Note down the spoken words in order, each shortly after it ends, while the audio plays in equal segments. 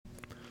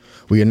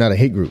We are not a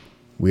hate group.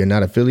 We are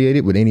not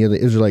affiliated with any other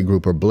Israelite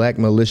group or black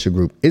militia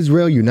group.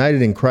 Israel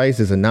United in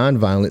Christ is a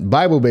nonviolent,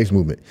 Bible-based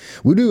movement.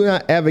 We do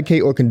not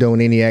advocate or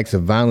condone any acts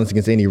of violence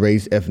against any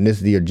race,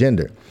 ethnicity, or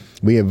gender.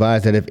 We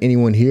advise that if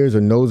anyone hears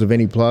or knows of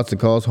any plots to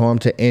cause harm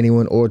to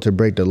anyone or to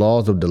break the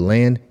laws of the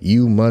land,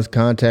 you must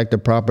contact the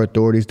proper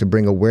authorities to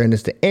bring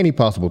awareness to any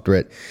possible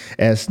threat,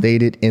 as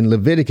stated in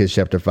Leviticus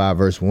chapter 5,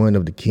 verse 1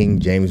 of the King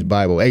James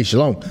Bible. Hey,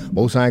 shalom.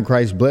 Most High in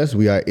Christ blessed.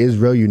 We are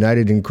Israel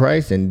United in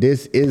Christ, and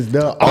this is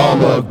the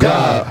Armor of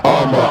God.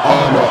 Armor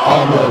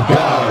of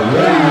God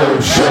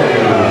radio show.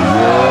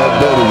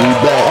 Yeah, buddy, we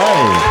back.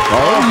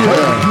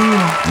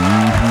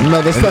 Hey,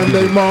 another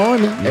Sunday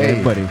morning.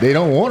 Hey, buddy. They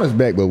don't want us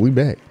back, but we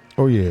back.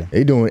 Oh, yeah.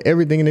 They doing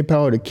everything in their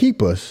power to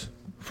keep us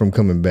from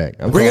coming back.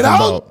 I'm Bring it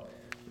talking out. about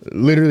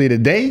literally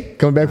today,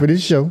 coming back for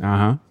this show,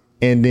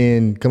 and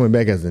then coming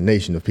back as a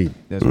nation of people.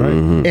 That's right.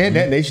 And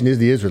that nation is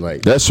the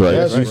Israelites. That's right.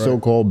 That's you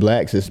so-called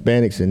blacks,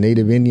 Hispanics, and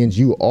Native Indians.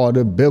 You are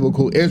the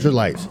biblical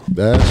Israelites.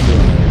 That's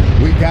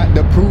right. We got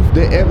the proof,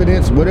 the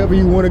evidence, whatever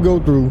you want to go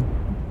through.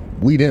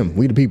 We them.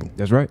 We the people.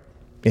 That's right.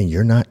 And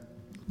you're not.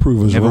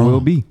 Prove us Never wrong.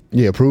 will be.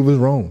 Yeah, prove us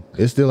wrong.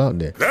 It's still out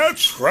there.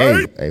 That's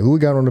right. Hey, who we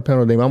got on the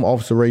panel today? I'm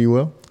Officer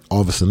Rayuel.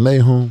 Officer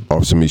Nahum.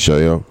 Officer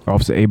Michelle.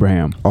 Officer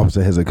Abraham.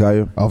 Officer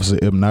Hezekiah. Officer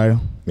Ibniah.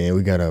 Man,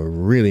 we got a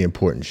really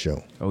important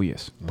show. Oh,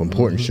 yes.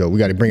 Important show. We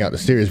got to bring out the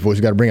serious voice.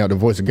 We got to bring out the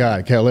voice of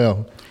God,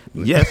 Kal-El.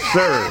 Yes,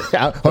 sir.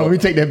 Hold on, let me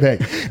take that back.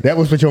 That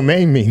was what your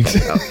name means.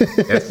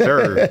 Yes,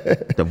 sir.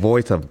 The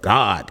voice of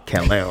God,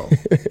 Kal-El.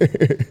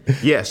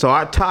 Yeah, so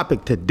our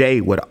topic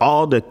today, with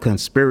all the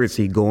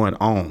conspiracy going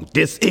on,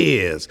 this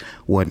is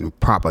when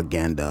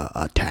propaganda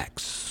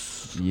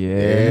attacks. Yeah.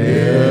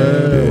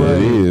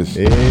 It is.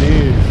 It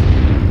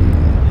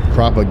is.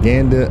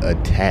 Propaganda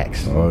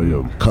attacks. Oh,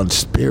 yo.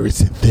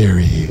 Conspiracy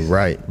theory.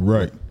 Right.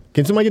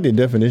 Can somebody get the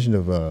definition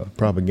of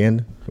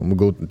propaganda? I'm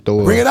going to go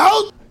throw Bring it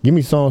out. Give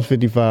me Psalms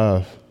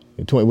 55.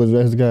 20, what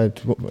was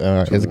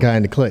that? Hezekiah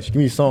in the clutch. Give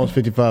me Psalms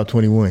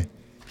 55:21.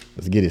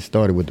 Let's get it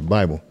started with the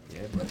Bible.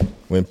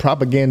 When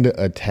propaganda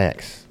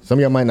attacks, some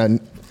of y'all might not,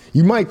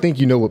 you might think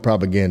you know what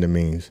propaganda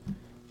means,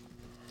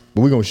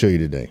 but we're going to show you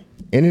today.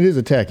 And it is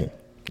attacking.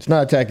 It's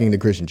not attacking the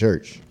Christian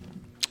church.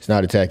 It's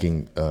not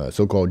attacking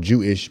so-called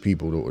Jewish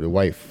people, the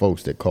white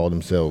folks that call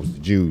themselves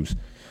Jews.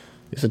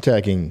 It's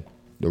attacking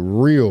the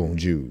real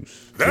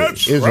Jews.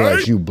 That's the Israelites,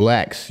 right. you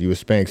blacks, you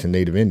Hispanics, and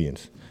Native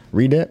Indians.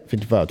 Read that,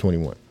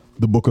 55:21.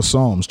 The book of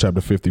Psalms, chapter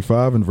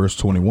 55 and verse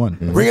 21.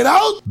 Bring it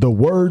out. The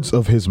words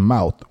of his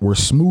mouth were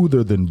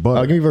smoother than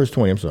butter. Give me verse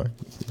 20, I'm sorry.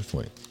 Verse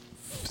 20.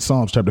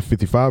 Psalms chapter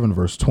 55 and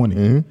verse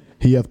 20.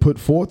 He hath put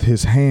forth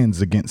his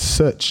hands against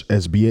such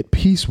as be at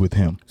peace with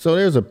him. So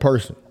there's a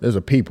person, there's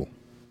a people,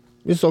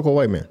 this so-called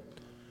white man.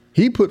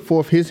 He put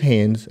forth his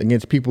hands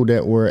against people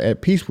that were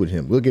at peace with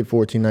him. Look at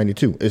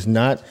 1492.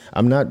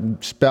 I'm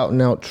not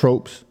spouting out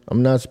tropes.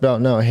 I'm not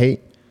spouting out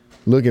hate.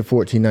 Look at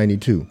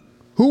 1492.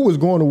 Who was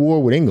going to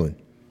war with England?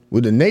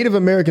 Were the Native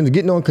Americans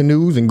getting on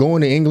canoes and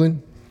going to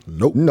England?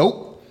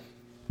 Nope.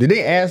 Did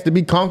they ask to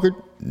be conquered?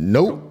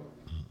 Nope.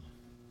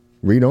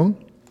 Read on.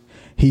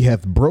 He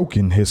hath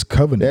broken his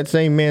covenant. That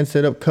same man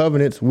set up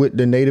covenants with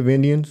the Native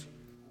Indians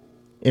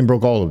and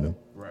broke all of them.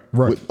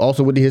 Right.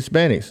 Also with the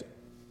Hispanics,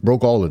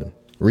 broke all of them.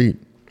 Read.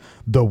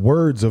 The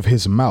words of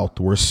his mouth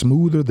were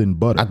smoother than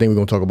butter. I think we're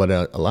going to talk about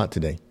that a lot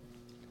today.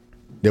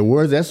 The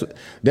words,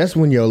 that's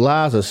when your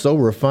lies are so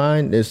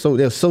refined, they're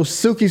so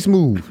silky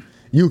smooth.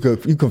 You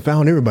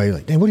confound everybody.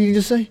 Like, damn, what did he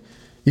just say?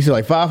 He said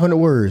like 500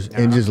 words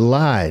and just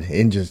lied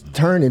and just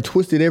turned and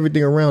twisted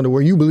everything around to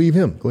where you believe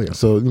him. Go ahead.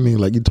 So you mean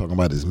like you talking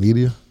about his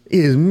media? It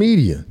is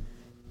media.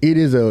 It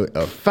is a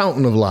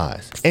fountain of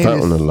lies.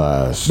 Fountain of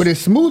lies. But it's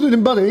smoother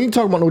than butter. You ain't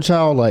talking about no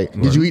child like,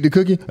 did you eat the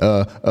cookie?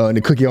 And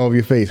the cookie all over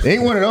your face. It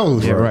ain't one of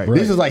those. Yeah, right.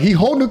 This is like, he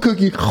holding the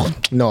cookie.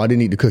 No, I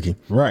didn't eat the cookie.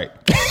 Right.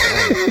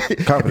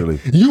 Confidently.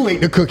 You ate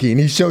the cookie, and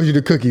he shows you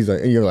the cookies,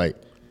 and you're like,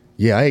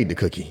 yeah, I ate the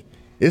cookie.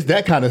 It's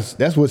that kind of,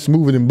 that's what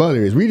smoother than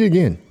butter is. Read it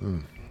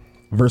again.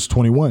 Verse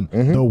 21.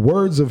 The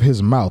words of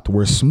his mouth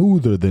were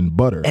smoother than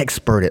butter.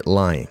 Expert at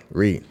lying.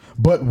 Read.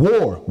 But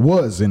war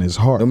was in his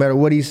heart. No matter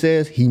what he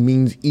says, he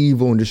means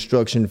evil and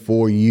destruction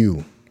for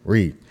you.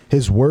 Read.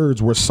 His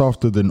words were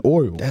softer than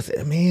oil.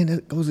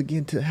 That goes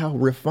again to how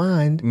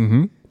refined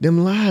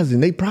them lies,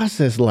 and they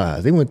process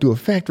lies. They went through a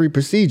factory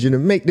procedure to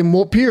make them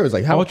more pure. It's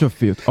like, Ultra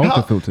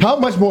filtered. How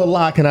much more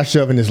lie can I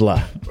shove in this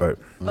lie? Right.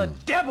 The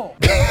devil.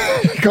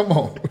 Come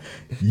on.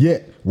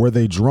 Yet were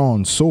they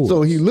drawn swords.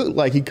 So he looked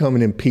like he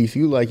coming in peace.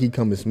 He looked like he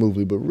coming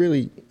smoothly, but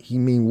really he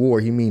mean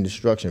war. He mean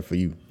destruction for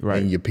you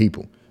and your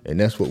people. And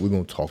that's what we're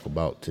going to talk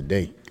about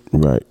today.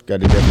 Right.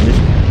 Got the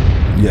definition?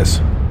 Yes.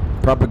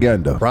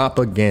 Propaganda.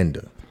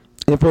 Propaganda.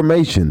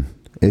 Information,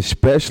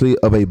 especially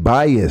of a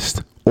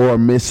biased or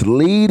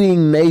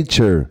misleading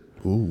nature,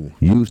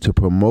 used to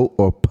promote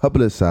or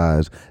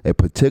publicize a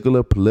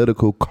particular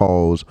political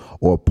cause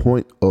or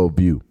point of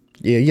view.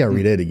 Yeah, you got to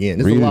read that again.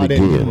 There's Read a lot it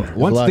in again. here. There's a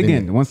Once lot in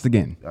again. here. Once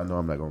again. I know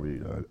I'm not going to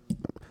read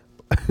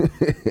it.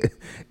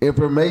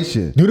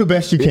 Information. Do the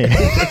best you can.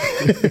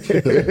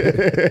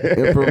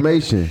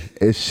 Information,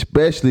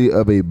 especially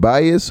of a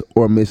biased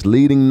or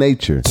misleading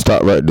nature.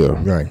 Stop right there.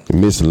 Right.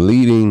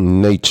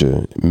 Misleading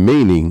nature,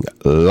 meaning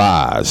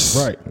lies.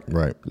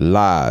 Right.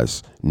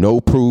 Lies.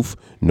 No proof,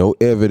 no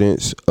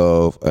evidence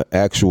of an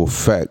actual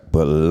fact,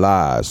 but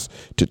lies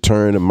to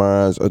turn the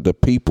minds of the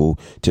people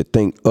to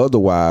think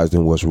otherwise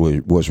than what's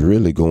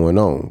really going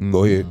on.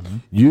 Go ahead.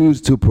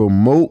 Used to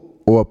promote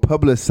or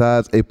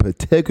publicize a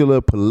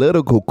particular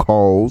political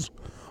cause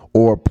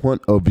or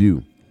point of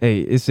view.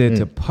 Hey, it said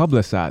to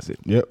publicize it.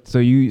 Yep. So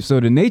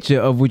the nature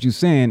of what you're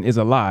saying is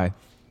a lie,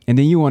 and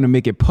then you want to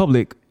make it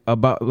public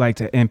about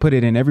and put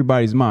it in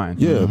everybody's mind.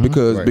 Yeah,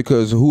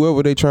 because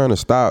whoever they trying to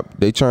stop,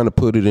 they trying to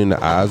put it in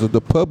the eyes of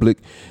the public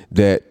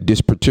that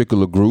this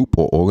particular group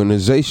or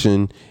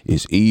organization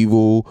is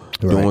evil,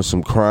 doing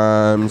some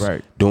crimes,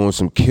 doing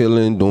some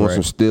killing, doing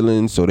some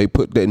stealing. So they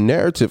put that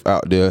narrative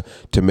out there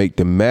to make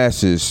the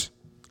masses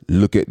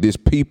look at this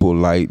people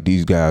like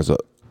these guys are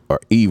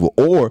evil,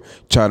 or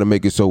try to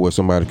make it so where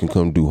somebody can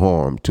come do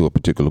harm to a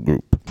particular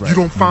group. You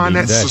don't find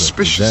that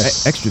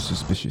suspicious? Extra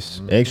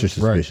suspicious. Extra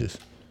suspicious.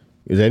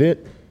 Is that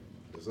it?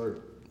 Yes, sir.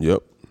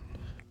 Yep.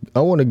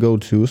 I want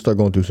to let's start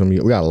going through some of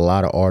you. We got a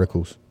lot of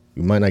articles.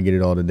 We might not get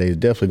it all today. It's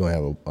definitely going to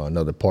have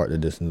another part to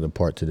this, another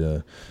part to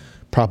the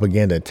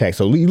propaganda attack.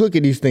 So you look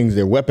at these things,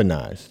 they're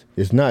weaponized.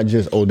 It's not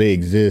just, they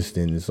exist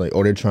and it's like,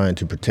 they're trying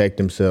to protect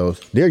themselves.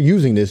 They're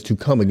using this to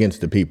come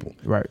against the people.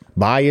 Right.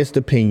 Biased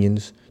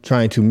opinions,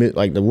 trying to,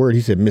 like the word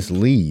he said,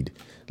 mislead.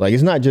 Like,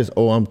 it's not just,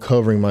 I'm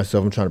covering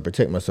myself, I'm trying to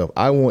protect myself.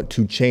 I want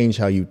to change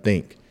how you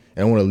think,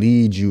 and I want to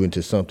lead you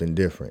into something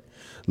different.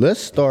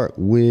 Let's start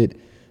with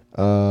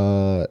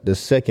the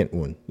second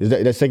one. Is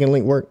that second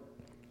link work?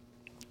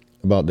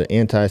 About the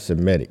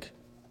anti-Semitic.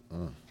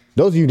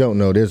 Those of you who don't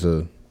know, there's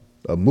a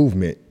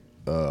movement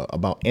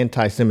about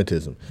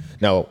anti-Semitism.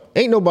 Now,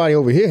 ain't nobody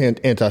over here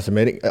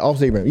anti-Semitic.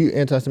 Officer Abraham, you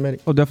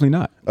anti-Semitic? Oh, definitely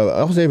not.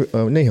 Officer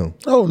Nahum,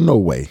 Oh, no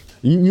way.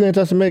 you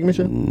anti-Semitic,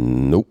 Michelle?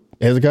 Nope.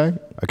 Hezekiah?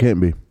 I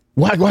can't be,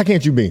 Why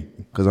can't you be?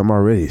 because I'm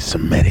already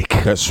Semitic.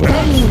 That's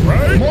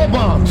right. More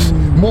bombs.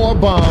 All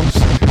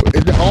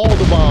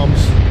the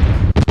bombs.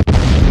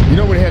 You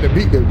know when they had the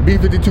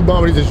B-52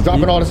 bomber, they just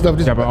dropping all the stuff,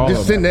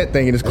 just send that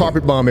thing and just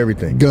carpet bomb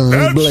everything.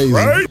 Guns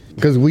blazing.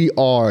 Because we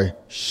are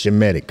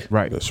Shemitic.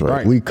 Right. That's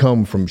right. We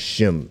come from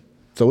Shem.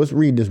 So let's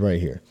read this right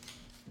here.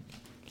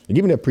 And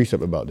give me that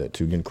precept about that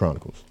too, in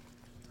Chronicles.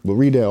 But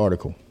read that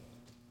article.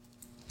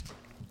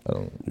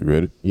 You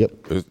ready?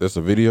 Yep. That's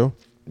a video?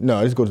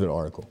 No, let's go to the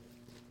article.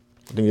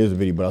 I think it is a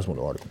video, but I just want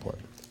the article part.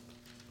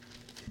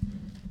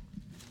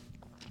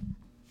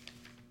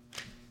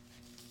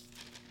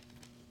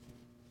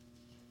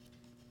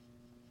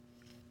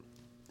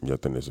 Yeah, I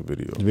think it's a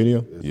video. The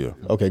video? Yeah.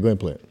 Okay, go ahead and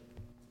play it.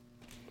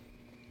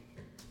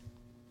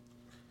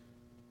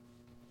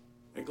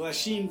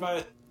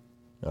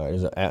 All right,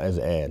 there's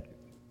an ad.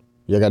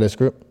 Y'all got that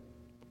script?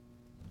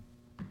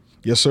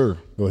 Yes, sir.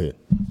 Go ahead.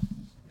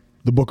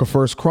 The book of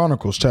First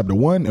Chronicles, chapter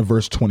 1 and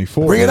verse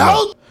 24. Bring it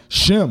out.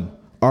 Shem,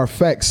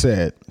 Arphaxad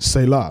said,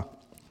 Selah,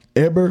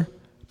 Eber,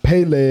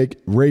 Peleg,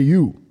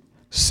 Reu,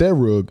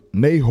 Serug,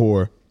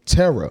 Nahor,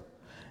 Terah,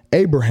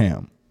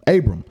 Abram.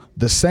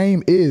 The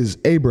same is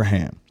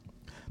Abraham.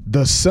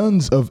 The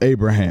sons of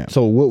Abraham.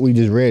 So what we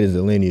just read is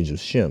the lineage of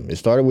Shem. It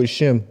started with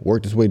Shem,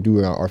 worked its way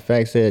through our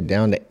Arphaxad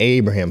down to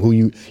Abraham, who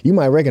you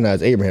might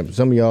recognize Abraham.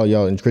 Some of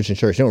y'all in Christian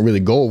church, they don't really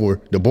go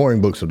over the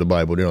boring books of the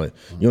Bible. They're like,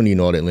 you don't need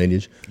all that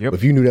lineage. Yep. But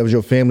if you knew that was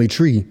your family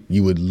tree,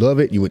 you would love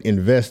it. You would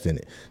invest in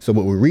it. So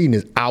what we're reading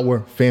is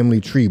our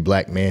family tree,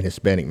 black man,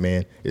 Hispanic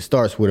man. It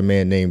starts with a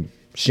man named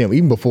Shem.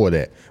 Even before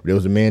that, there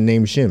was a man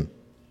named Shem.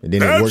 And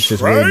then it works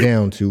its way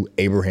down to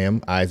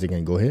Abraham, Isaac,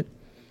 and go ahead.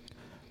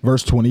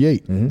 Verse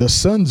 28, the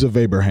sons of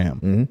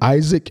Abraham,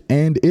 Isaac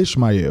and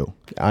Ishmael.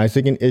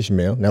 Isaac and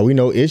Ishmael. Now we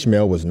know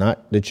Ishmael was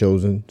not the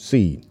chosen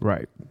seed.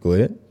 Right. Go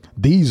ahead.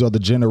 These are the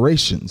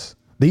generations.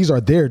 These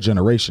are their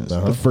generations.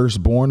 The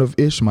firstborn of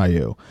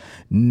Ishmael,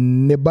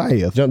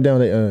 Nebaioth. Jump down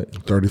to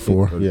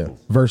 34. yeah.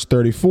 Verse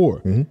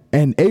 34,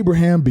 and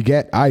Abraham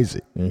begat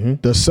Isaac,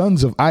 the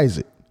sons of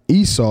Isaac,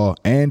 Esau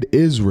and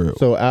Israel.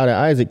 So out of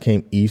Isaac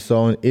came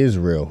Esau and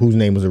Israel, whose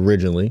name was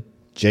originally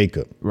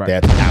Jacob. Right.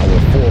 That's our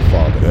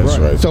forefather. That's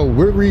right. So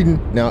we're reading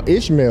now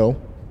Ishmael,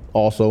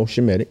 also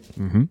Shemitic.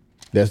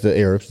 That's the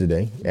Arabs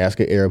today.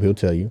 Ask an Arab, he'll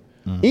tell you.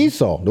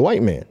 Esau, the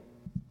white man,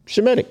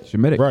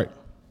 Shemitic. Right.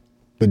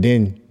 But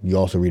then you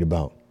also read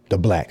about the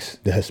blacks,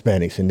 the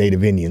Hispanics, and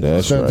Native Indians,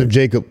 That's the sons right. of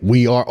Jacob.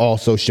 We are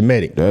also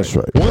Shemitic. That's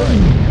right.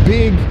 One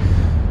big,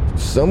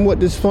 somewhat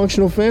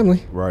dysfunctional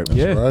family. Right.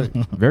 Yeah. Right.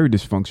 Very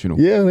dysfunctional.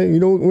 Yeah, we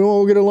don't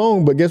all get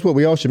along, but guess what?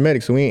 We all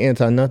Shemitic, so we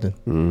ain't anti nothing.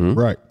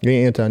 Right. We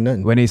ain't anti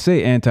nothing. When they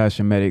say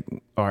anti-Semitic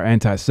or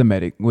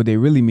anti-Semitic, what they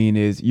really mean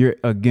is you're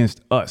against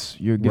us.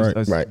 You're against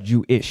us Right.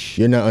 Jewish.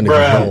 You're not under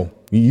control.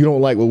 You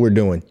don't like what we're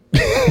doing.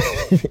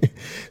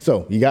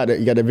 So you got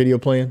that video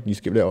playing? You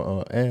skipped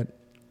that ad.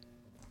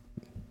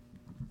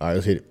 All right,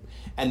 let's hit it.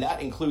 and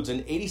that includes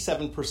an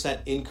 87%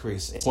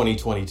 increase in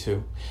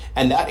 2022.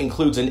 And that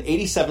includes an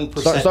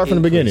 87% start from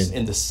the beginning.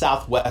 In the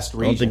Southwest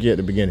region. I don't think you're at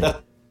the beginning.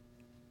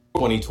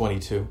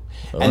 2022.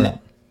 All and right.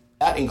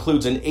 that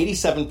includes an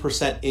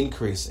 87%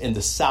 increase in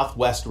the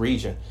Southwest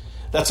region.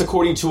 That's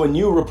according to a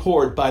new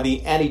report by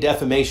the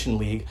Anti-Defamation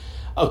League.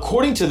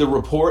 According to the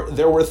report,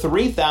 there were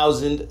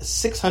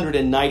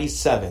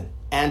 3,697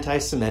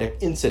 anti-Semitic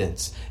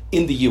incidents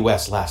in the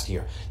U.S. last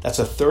year. That's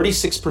a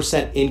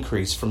 36%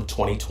 increase from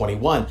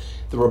 2021.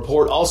 The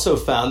report also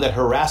found that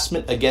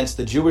harassment against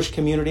the Jewish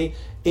community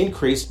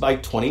increased by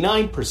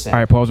 29%. All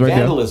right, pause right there.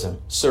 Vandalism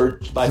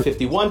surged by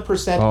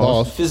 51%.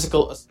 Pause.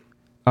 Physical.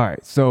 All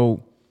right,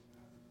 so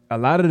a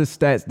lot of the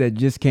stats that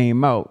just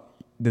came out,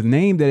 the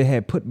name that it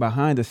had put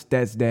behind the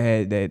stats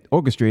that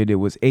orchestrated it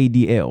was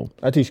ADL.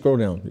 Scroll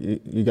down.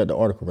 You got the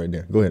article right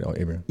there. Go ahead,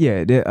 Abraham.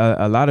 Yeah,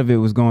 a lot of it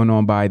was going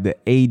on by the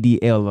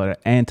ADL, or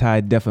the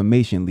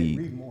Anti-Defamation League.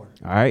 Read more.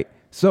 All right,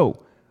 so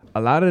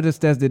a lot of the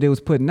stats that they was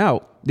putting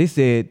out, they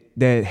said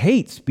that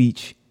hate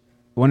speech,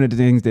 one of the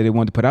things that they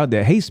wanted to put out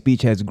there, hate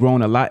speech has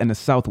grown a lot in the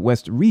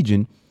Southwest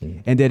region,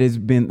 and that it's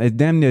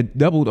damn near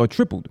doubled or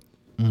tripled.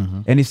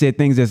 And they said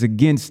things that's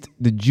against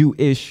the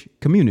Jewish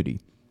community.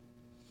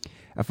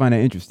 I find that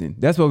interesting.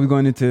 That's why we're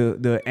going into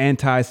the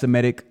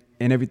anti-Semitic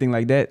and everything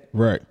like that.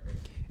 Right.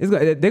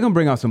 They're going to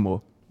bring out some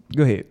more.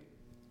 Go ahead.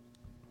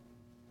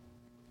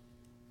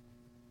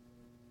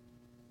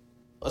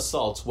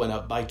 Assaults went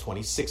up by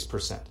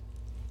 26%.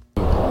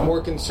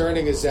 More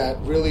concerning is that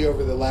really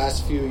over the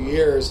last few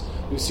years,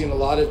 we've seen a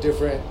lot of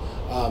different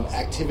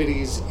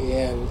activities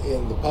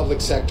in the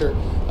public sector,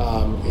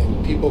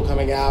 in people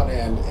coming out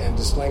and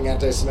displaying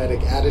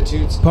anti-Semitic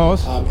attitudes.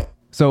 Pause.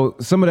 So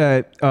some of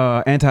the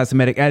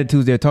anti-Semitic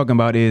attitudes they're talking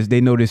about is they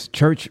noticed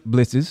church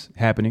blitzes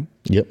happening.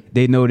 Yep.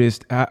 They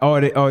noticed,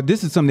 or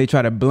this is something they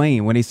try to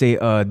blame when they say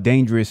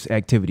dangerous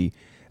activity.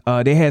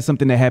 They had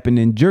something that happened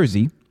in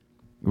Jersey,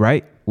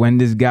 right? When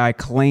this guy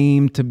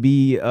claimed to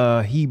be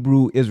a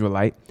Hebrew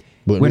Israelite.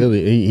 But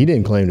really, he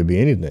didn't claim to be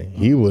anything.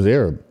 He was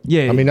Arab.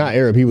 Yeah. I mean, not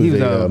Arab. He was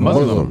a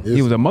Muslim.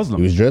 He was a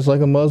Muslim. He was dressed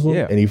like a Muslim,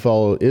 Yeah. and he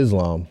followed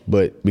Islam.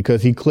 But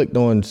because he clicked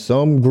on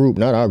some group,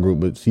 not our group,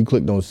 but he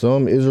clicked on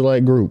some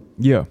Israelite group,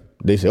 Yeah.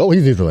 they said, oh,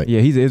 he's Israelite.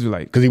 Yeah, he's an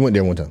Israelite. Because he went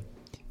there one time.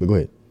 But go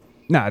ahead.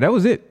 Nah, that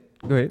was it.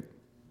 Go ahead.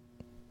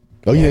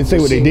 Oh, you didn't say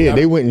what they did.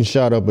 They went and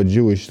shot up a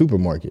Jewish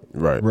supermarket.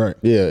 Right. Right.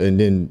 Yeah, and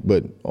then,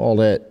 but all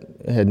that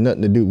had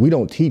nothing to do. We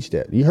don't teach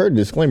that. You heard the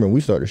disclaimer when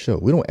we started the show.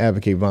 We don't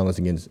advocate violence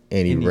against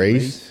any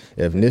race,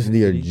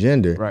 ethnicity, or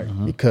gender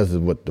because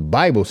of what the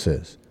Bible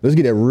says. Let's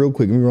get that real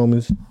quick. Give me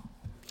Romans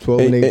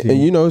 12 and 18.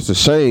 And you know, it's a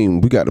shame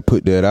we got to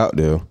put that out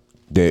there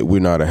that we're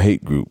not a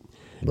hate group.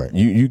 Right.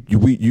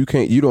 You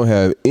can't. You don't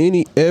have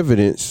any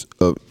evidence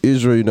of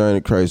Israel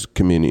United Christ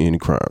committing any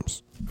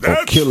crimes or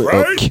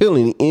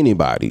killing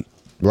anybody.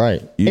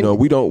 Right. You know,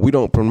 we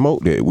don't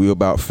promote that. We're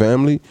about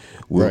family.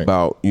 We're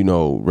about,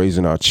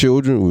 raising our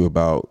children. We're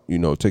about,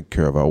 taking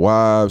care of our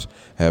wives,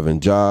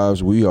 having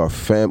jobs. We are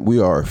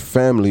a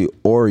family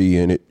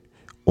oriented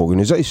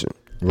organization.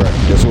 Right.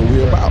 That's what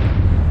we're about.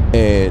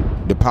 And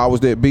the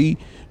powers that be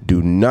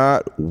do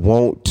not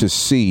want to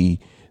see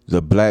the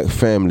black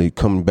family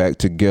come back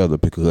together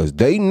because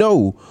they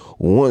know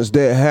once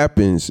that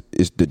happens,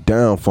 it's the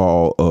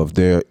downfall of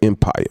their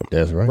empire.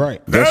 That's right.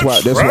 Right. That's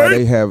why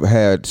they have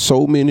had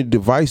so many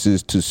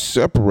devices to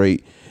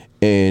separate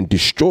and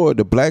destroy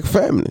the black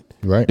family.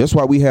 Right. That's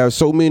why we have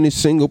so many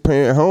single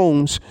parent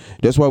homes.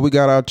 That's why we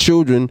got our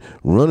children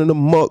running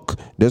amok.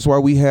 That's why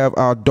we have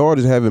our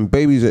daughters having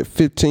babies at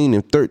 15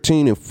 and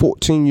 13 and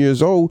 14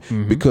 years old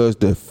because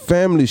the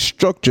family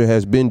structure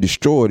has been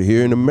destroyed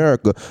here in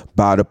America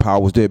by the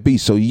powers that be.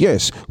 So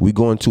yes, we're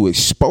going to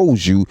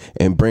expose you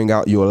and bring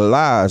out your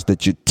lies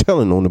that you're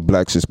telling on the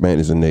blacks,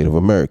 Hispanics, and Native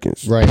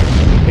Americans. Right.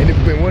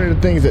 And one of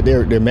the things that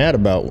they're mad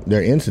about,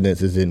 their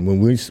incidents, is in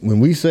when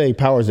we say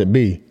powers that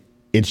be,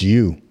 it's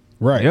you.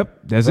 Right.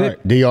 Yep. That's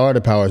it. They are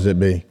the powers that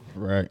be.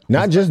 Right.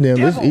 Not just them.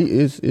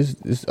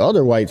 It's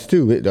other whites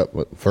too.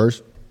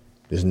 First,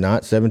 there's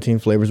not 17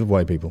 flavors of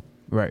white people.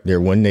 Right.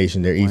 They're one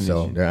nation. They're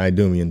Esau. They're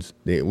Idumeans.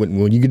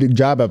 When you get a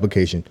job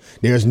application,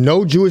 there's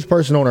no Jewish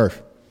person on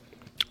earth,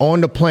 on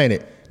the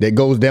planet, that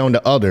goes down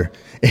to other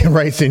and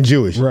writes in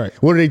Jewish. Right.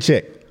 What do they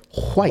check?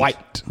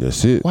 White.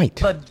 That's it. White.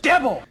 The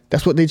devil.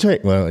 That's what they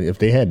check. Well, if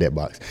they had that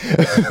box,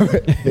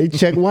 they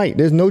check white.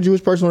 There's no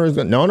Jewish person on earth.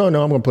 No. I'm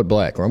going to put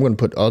black, or I'm going to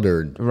put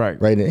other.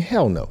 Right. Right. And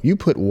hell no. You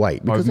put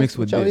white because mixed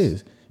that's with what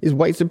this. is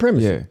white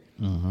supremacy.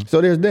 Yeah. So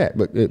there's that.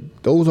 But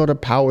those are the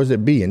powers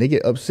that be, and they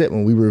get upset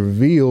when we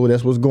reveal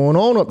that's what's going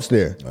on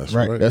upstairs. That's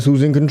right. That's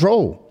who's in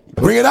control.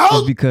 Bring it out.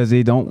 It's because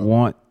they don't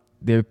want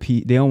their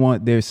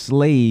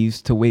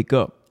slaves to wake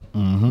up.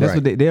 That's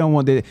what they don't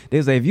want.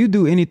 They say, if you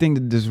do anything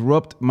to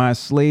disrupt my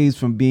slaves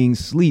from being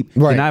asleep,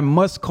 then I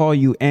must call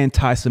you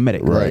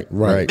anti-Semitic.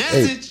 Right.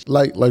 Hey,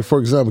 like for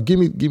example, give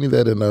me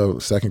that in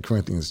 2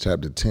 Corinthians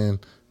chapter 10.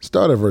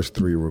 Start at verse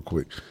 3 real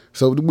quick.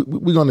 So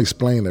we're going to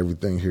explain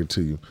everything here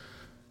to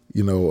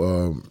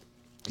you.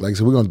 like I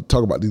said, we're going to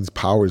talk about these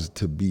powers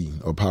to be,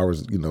 or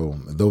powers,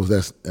 those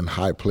that's in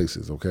high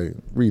places, okay?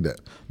 Read that.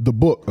 The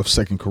book of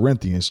 2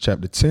 Corinthians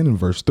chapter 10 and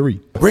verse 3.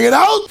 Bring it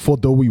out! For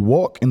though we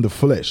walk in the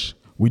flesh,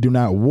 we do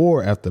not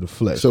war after the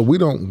flesh. So we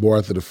don't war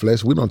after the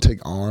flesh. We don't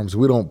take arms.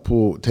 We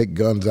don't take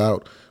guns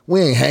out.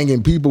 We ain't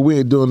hanging people. We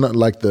ain't doing nothing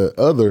like the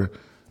other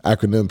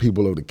acronym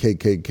people of the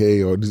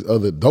KKK or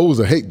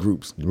those are hate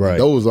groups. Right.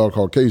 Those are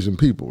Caucasian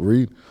people.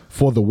 Read.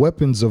 For the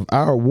weapons of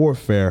our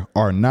warfare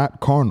are not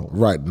carnal.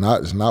 Right.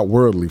 It's not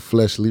worldly,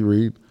 fleshly.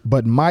 Read.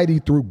 But mighty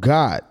through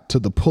God to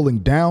the pulling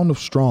down of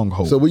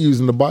strongholds. So we're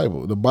using the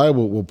Bible. The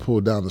Bible will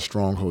pull down the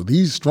strongholds.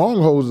 These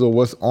strongholds are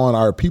what's on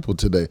our people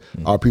today.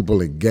 Our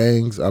people in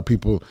gangs, our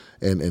people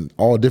in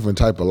all different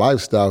type of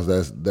lifestyles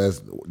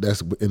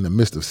that's in the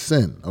midst of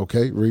sin.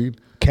 Okay,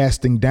 read.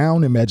 Casting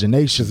down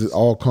imaginations. It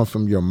all comes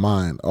from your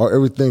mind. Or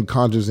everything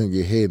conjures in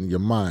your head and your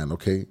mind.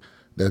 Okay,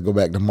 let's go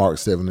back to Mark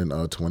 7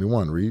 and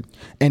 21. Read.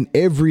 And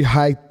every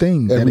high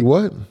thing.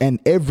 And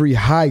every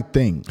high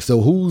thing.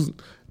 So who's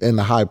in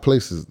the high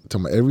places?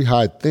 Talking about every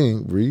high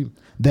thing. Read.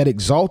 That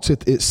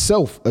exalteth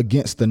itself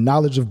against the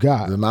knowledge of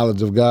God. The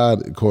knowledge of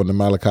God, according to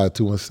Malachi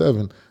 2 and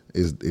 7,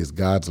 is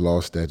God's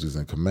law, statutes,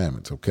 and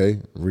commandments.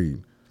 Okay,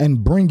 read.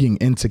 And bringing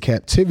into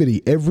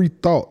captivity every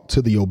thought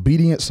to the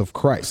obedience of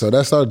Christ. So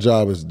that's our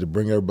job, is to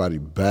bring everybody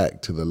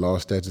back to the law,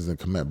 statutes, and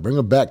commandments. Bring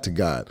them back to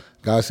God.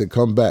 God said,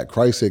 come back.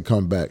 Christ said,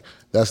 come back.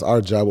 That's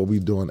our job, what we're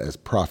doing as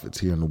prophets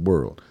here in the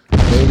world.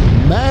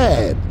 They're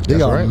mad.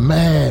 They are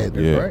mad.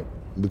 That's right.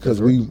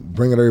 Because we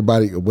bringing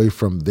everybody away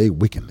from their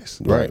wickedness.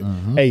 Right.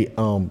 Mm-hmm. Hey,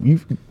 you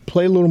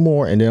play a little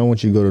more, and then I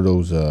want you to go to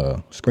those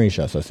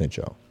screenshots I sent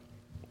y'all.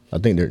 I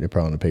think they're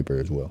probably on the paper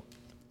as well.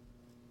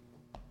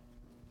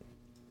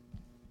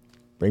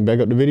 Bring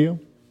back up the video.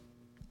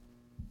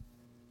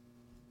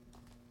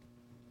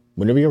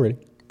 Whenever you're ready.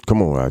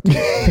 Come on, out.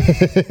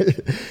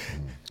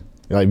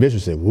 Like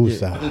Bishop said,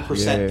 woosah.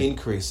 7%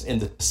 increase in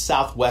the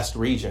Southwest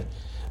region.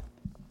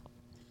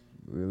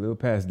 We're a little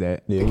past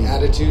that.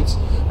 Attitudes,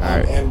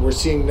 and we're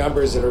seeing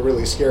numbers that are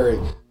really scary.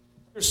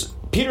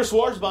 Peter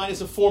Schwarzbein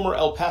is a former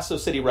El Paso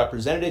City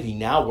representative. He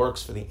now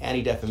works for the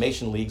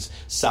Anti-Defamation League's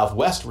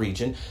Southwest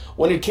region.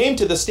 When it came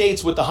to the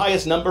states with the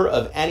highest number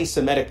of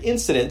anti-Semitic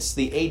incidents,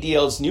 the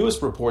ADL's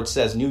newest report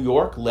says New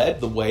York led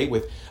the way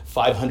with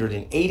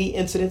 580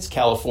 incidents,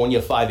 California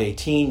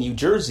 518, New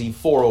Jersey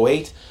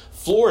 408,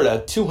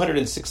 Florida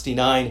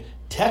 269,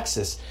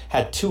 Texas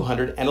had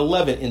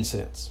 211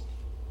 incidents.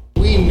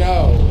 We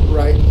know,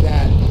 right,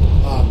 that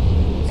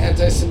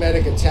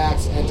anti-Semitic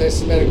attacks,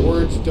 anti-Semitic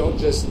words don't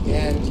just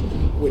end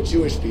with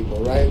Jewish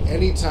people, right?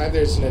 Anytime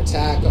there's an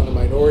attack on a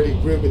minority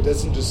group, it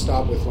doesn't just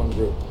stop with one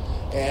group.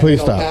 And please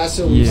in stop. El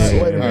Paso, Wait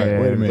a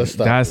minute. Let's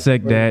stop.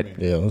 Dissect that.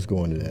 Yeah, let's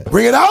go into that.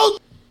 Bring it out.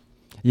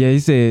 Yeah, he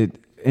said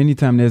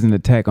anytime there's an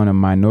attack on a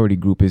minority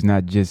group, it's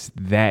not just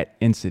that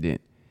incident.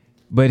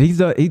 But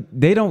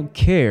they don't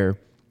care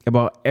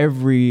about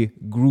every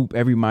group,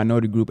 every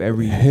minority group,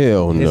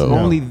 hell no. It's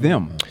only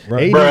them.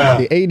 Right.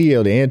 The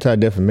ADL, the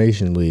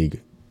Anti-Defamation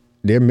League,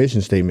 their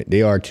mission statement,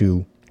 they are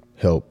to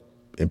help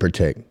and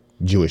protect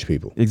Jewish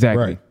people.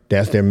 Exactly. Right.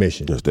 That's their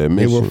mission. That's their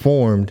mission. They were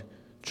formed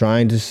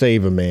trying to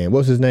save a man.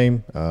 What's his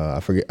name?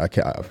 I forget.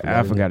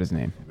 I forgot his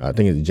name. I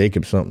think it's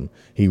Jacob something.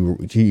 He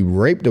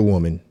raped a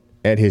woman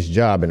at his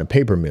job in a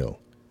paper mill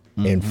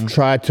and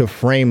tried to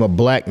frame a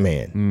black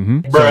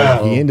man.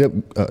 So he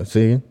ended up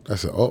saying, I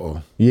said,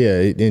 uh-oh. Yeah,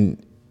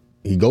 and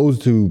he goes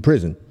to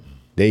prison.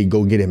 They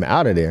go get him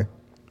out of there,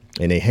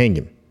 and they hang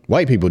him.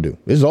 White people do.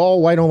 This is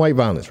all white on white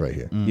violence right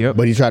here. Yep.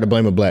 But he tried to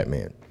blame a black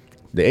man.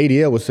 The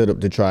ADL was set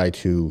up to try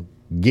to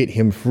get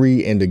him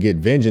free and to get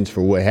vengeance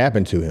for what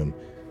happened to him.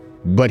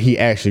 But he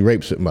actually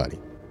raped somebody.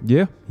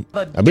 Yeah.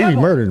 I believe he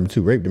murdered him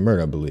too. Raped and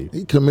murder, I believe.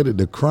 He committed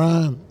the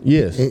crime.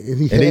 Yes.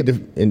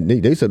 And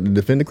they set up to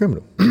defend the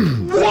criminal.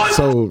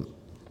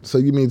 So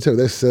you mean to tell me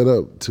they're set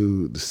up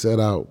to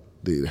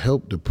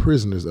help the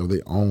prisoners of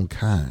their own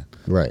kind.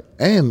 Right.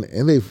 And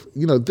they've,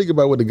 think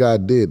about what the guy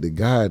did. The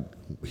guy,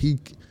 he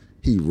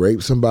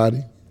raped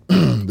somebody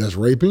that's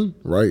raping,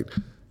 right?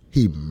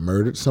 He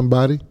murdered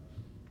somebody.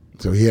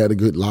 So he had to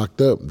get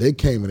locked up. They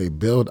came and they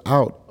bailed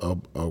out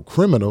a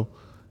criminal,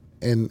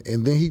 and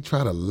then he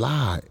tried to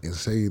lie and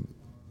say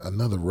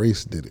another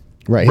race did it.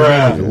 Right. His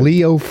name is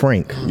Leo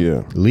Frank.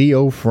 Yeah.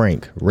 Leo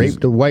Frank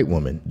raped a white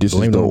woman. This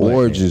is the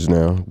origins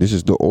now. This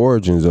is the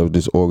origins of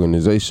this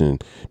organization,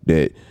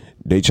 that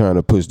they trying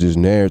to push this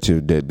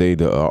narrative that they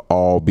the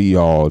all be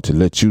all to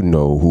let you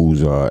know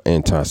who's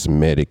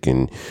anti-Semitic,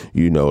 and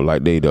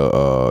like they the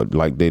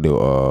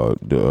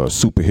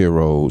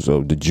superheroes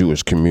of the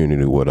Jewish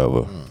community,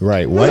 whatever.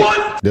 Right.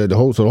 White. The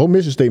whole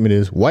mission statement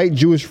is white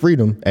Jewish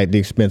freedom at the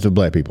expense of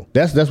black people.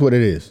 That's what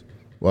it is.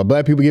 While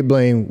black people get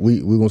blamed, we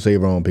gonna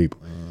save our own people.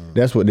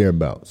 That's what they're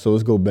about. So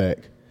let's go back.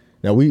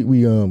 Now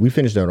we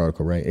finished that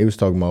article, right? It was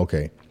talking about,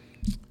 okay,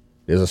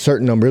 there's a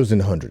certain number. It was in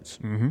the hundreds.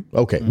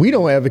 Okay, we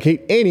don't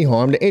advocate any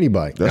harm to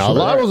anybody. Now, a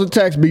lot of those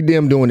attacks be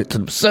them doing it to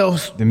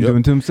themselves. Doing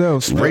it to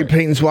themselves. Spray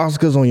painting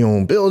swastikas on your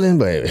own building,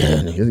 but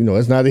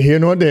it's neither here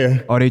nor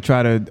there.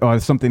 Or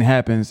something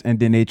happens and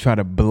then they try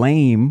to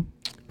blame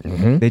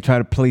They try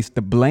to place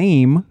the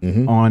blame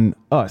on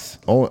us.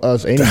 On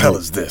us, any The hell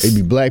group. is this? It'd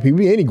be black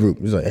people, any group.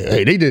 It's like,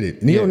 hey, they did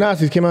it.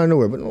 Neo-Nazis came out of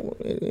nowhere. But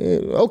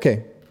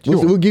okay.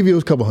 We'll give you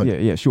those couple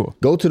hundred. Yeah, sure.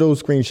 Go to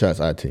those screenshots,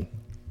 IT.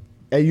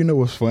 Hey, you know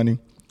what's funny?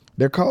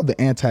 They're called the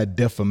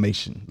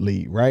Anti-Defamation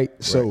League, right?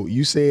 So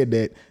you said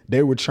that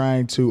they were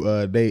trying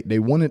to, they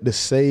wanted to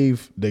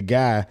save the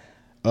guy.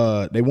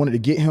 They wanted to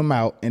get him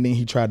out, and then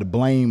he tried to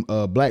blame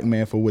a black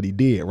man for what he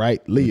did,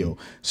 right? Leo.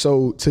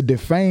 So to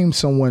defame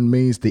someone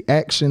means the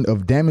action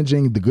of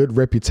damaging the good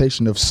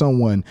reputation of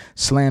someone,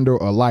 slander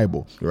or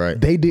libel.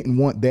 Right. They didn't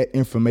want that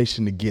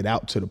information to get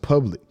out to the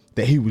public,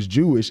 that he was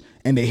Jewish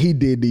and that he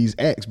did these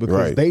acts,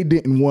 because they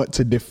didn't want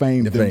to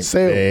defame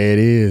themselves. There it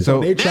is.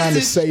 So they're trying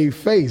to save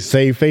face.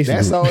 Save face.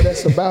 That's all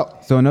that's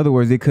about. So in other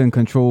words, they couldn't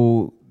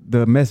control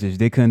the message.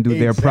 They couldn't do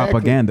their Exactly.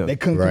 propaganda. They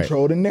couldn't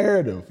control the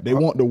narrative. They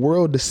want the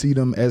world to see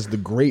them as the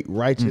great,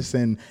 righteous,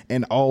 and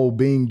all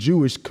being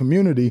Jewish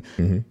community.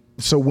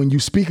 So when you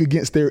speak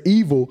against their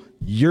evil,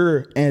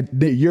 you're against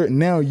the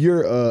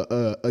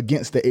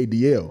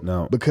ADL.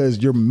 No.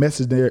 Because you're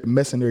messing their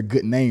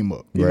good name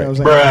up. You know what I'm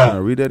saying? Can I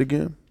read that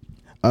again?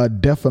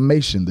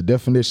 Defamation, the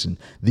definition,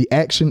 the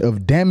action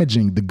of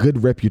damaging the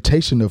good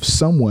reputation of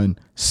someone,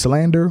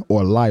 slander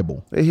or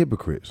libel. They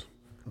hypocrites.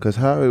 Because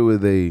how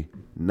would they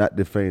not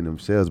defame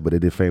themselves, but they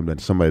defame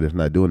somebody that's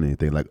not doing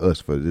anything, like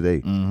us for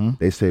today?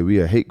 They say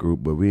we a hate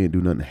group, but we ain't do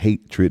nothing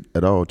hatred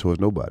at all towards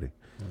nobody.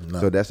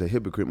 So that's a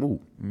hypocrite move.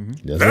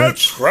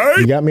 That's right.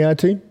 You got me,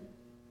 IT? And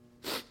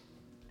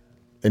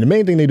the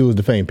main thing they do is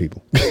defame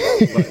people.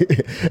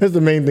 That's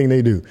the main thing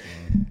they do.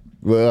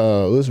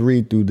 Well, let's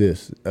read through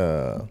this.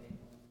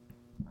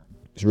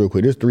 Just real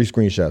quick. There's 3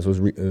 screenshots. Let's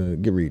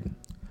get reading.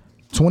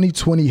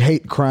 2020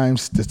 hate crime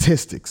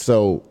statistics.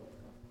 So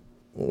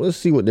let's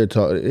see what they're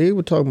talking. They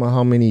were talking about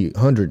how many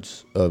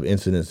hundreds of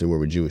incidents there were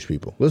with Jewish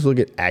people. Let's look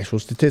at actual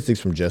statistics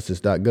from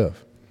justice.gov.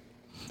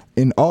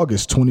 In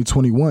August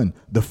 2021,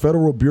 the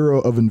Federal Bureau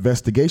of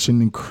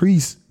Investigation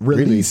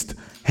released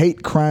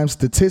Hate Crime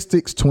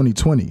Statistics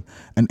 2020,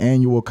 an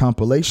annual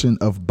compilation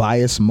of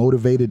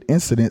bias-motivated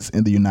incidents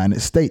in the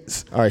United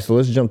States. All right, so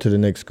let's jump to the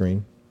next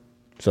screen.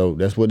 So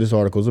that's what this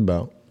article is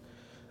about.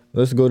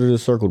 Let's go to the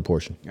circled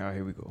portion. All right,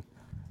 here we go.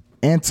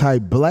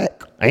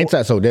 Anti-black.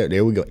 So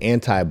there we go.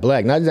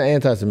 Anti-black, not just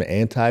anti-Semitic,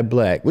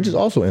 anti-black, which is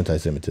also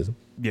anti-Semitism.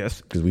 Yes.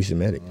 Because we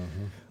Semitic.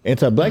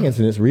 Anti-black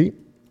incidents, read.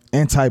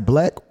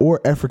 Anti-black or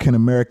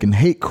African-American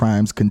hate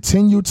crimes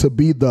continue to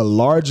be the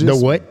largest. The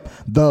what?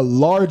 The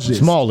largest.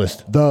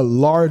 Smallest. The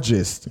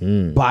largest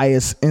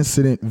bias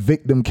incident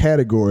victim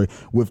category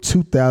with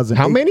 2,000.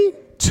 How many?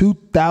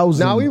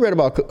 2,000. Now, we read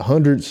about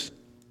hundreds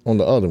on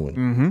the other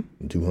one.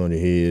 200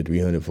 here,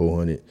 300,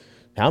 400.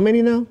 How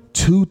many now?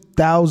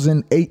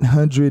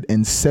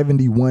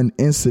 2,871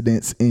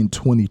 incidents in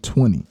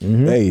 2020.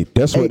 Hey,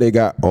 that's what they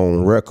got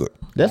on record.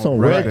 That's on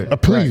record.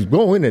 Please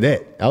go into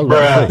that. I was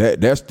about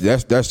to say.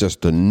 That's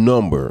just the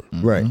number,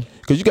 right?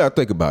 Because you got to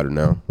think about it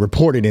now.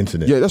 Reported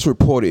incidents. Yeah, that's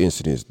reported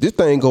incidents. This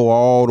thing go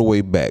all the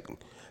way back.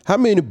 How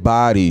many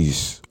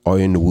bodies are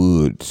in the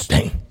woods?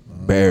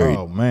 Buried.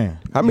 Oh man!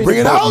 How many? Bring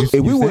it out.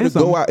 If we were to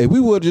go out, if we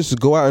were just to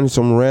go out in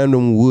some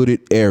random wooded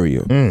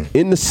area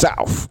in the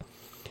South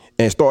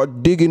and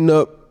start digging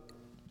up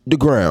the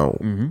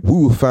ground, we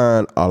will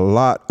find a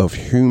lot of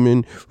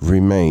human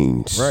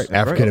remains. Right.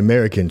 African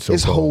Americans.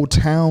 It's whole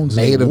towns.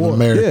 Native underwater.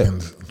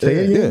 Americans.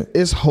 Yeah.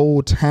 It's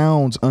whole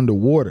towns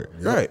underwater.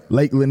 Right.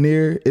 Lake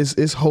Lanier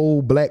is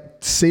whole black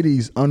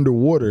cities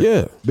underwater.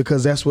 Yeah.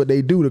 Because that's what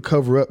they do to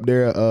cover up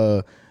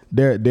their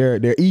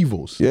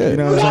evils. Yeah. You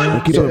know what I'm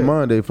saying? Keep in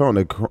mind, they found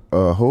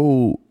a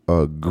whole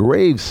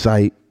grave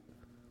site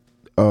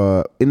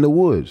in the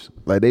woods.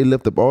 Like they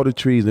left up all the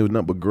trees. There was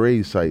nothing but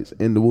grave sites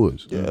in the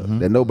woods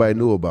that nobody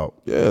knew about.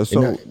 Yeah,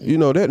 so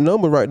that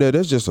number right there,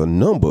 that's just a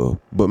number.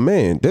 But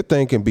man, that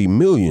thing can be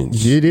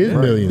millions. It is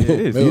millions. It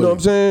is. You know what I'm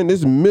saying?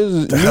 There's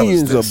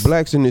millions of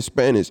blacks and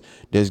Hispanics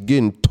that's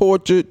getting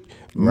tortured,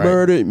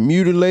 murdered,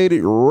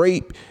 mutilated,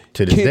 raped,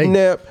 To this day.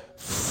 kidnapped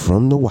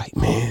from the white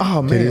man.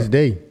 Oh man. To this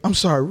day. I'm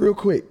sorry, real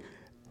quick.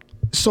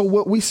 So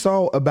what we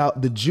saw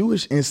about the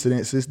Jewish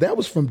incidences, that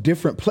was from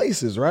different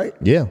places, right?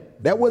 Yeah.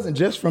 That wasn't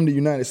just from the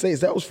United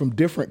States. That was from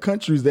different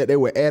countries that they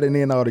were adding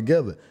in all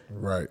together.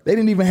 Right. They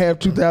didn't even have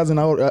 2,000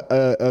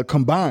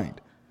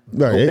 combined.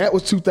 Right. So that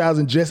was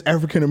 2,000 just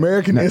African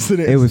American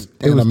incidents. It was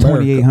America.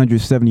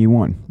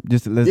 2,871.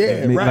 Just let's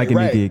yeah, make right, like it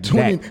right. the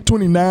exact.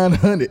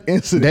 2,900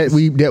 incidents.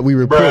 That we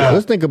report.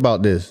 Let's think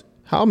about this.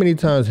 How many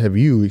times have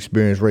you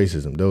experienced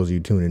racism? Those of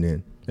you tuning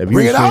in. Have you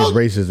Bring it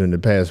experienced out. racism in the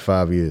past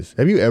 5 years?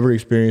 Have you ever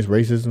experienced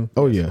racism?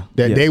 Oh, yeah.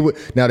 That Yes. they would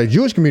now the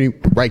Jewish community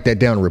write that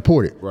down and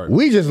report it. Right.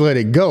 We just let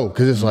it go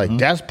because it's like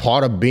that's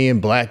part of being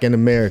black in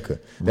America.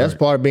 That's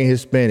part of being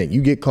Hispanic.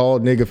 You get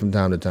called nigga from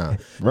time to time.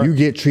 You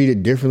get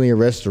treated differently in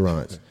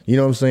restaurants. You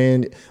know what I'm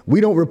saying? We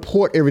don't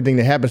report everything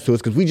that happens to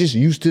us because we just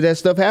used to that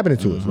stuff happening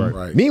to us.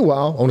 Right.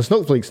 Meanwhile, on the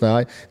snowflake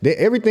side,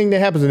 everything that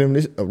happens to them,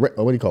 this what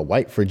do you call it?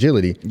 White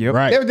fragility. Yep.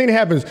 Right. Everything that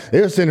happens,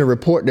 they're sending a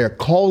report. They're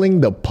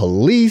calling the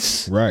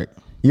police. Right.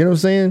 You know what I'm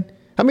saying?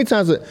 How many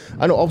times,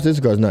 I know Officer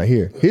Issachar's not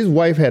here. His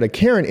wife had a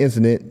Karen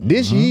incident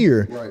this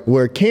year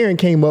where Karen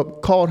came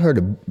up, called her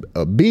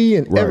a B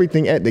and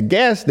everything at the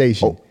gas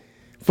station,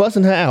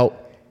 fussing her out.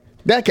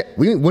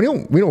 We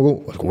don't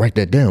go, let's go write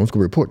that down. Let's go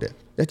report that.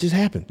 That just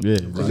happened. Yeah,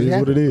 it is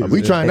what it is.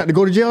 We trying not to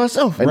go to jail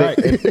ourselves. And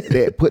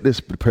they put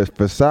this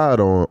facade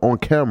on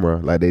camera,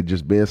 like they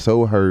just being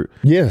so hurt,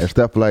 and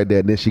stuff like that.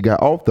 And then she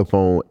got off the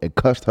phone and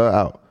cussed her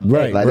out.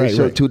 Like they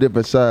showed two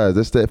different sides.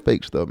 That's that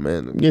fake stuff,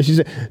 man. Yeah, she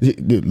said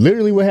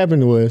literally what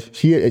happened was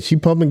she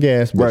pumping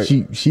gas, but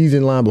she's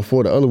in line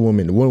before the other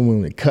woman. The one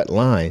woman cut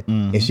line,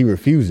 and she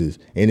refuses.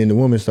 And then the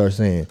woman starts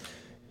saying,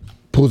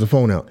 pulls the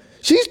phone out.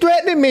 She's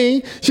threatening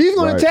me. She's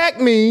going to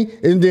attack me.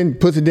 And then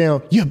puts it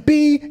down. You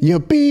B.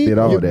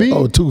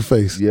 Oh,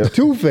 Two-Face. Yeah.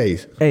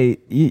 Two-Face. Hey,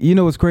 you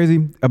know what's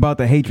crazy about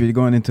the hatred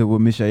going into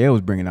what Mishael was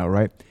bringing out,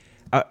 right?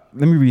 Let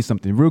me read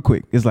something real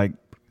quick. It's like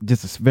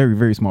just a very,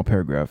 very small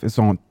paragraph. It's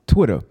on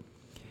Twitter.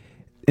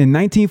 In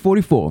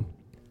 1944,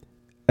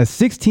 a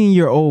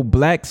 16-year-old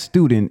black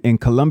student in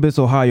Columbus,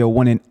 Ohio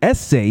won an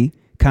essay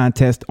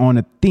contest on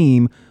a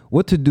theme,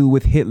 what to do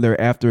with Hitler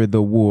after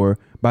the war,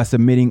 by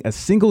submitting a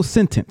single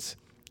sentence.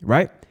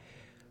 Right?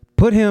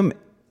 Put him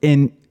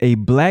in a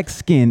black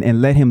skin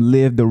and let him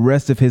live the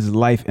rest of his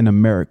life in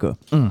America.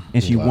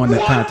 And she won the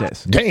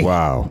contest. Dang.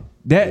 Wow.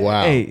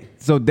 Hey,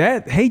 so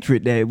that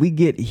hatred that we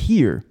get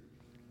here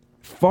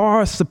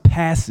far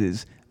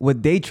surpasses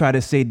what they try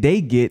to say they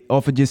get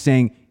off of just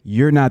saying,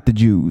 you're not the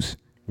Jews.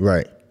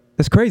 Right.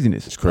 That's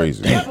craziness. It's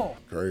crazy.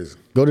 Crazy.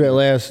 Go to that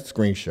last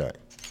screenshot.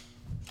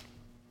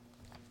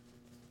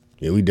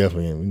 Yeah, we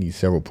need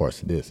several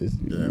parts of this.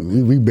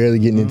 We barely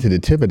getting into the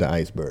tip of the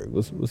iceberg.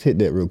 Let's hit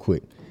that real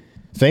quick.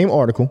 Same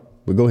article,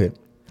 but go ahead.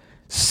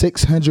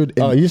 600.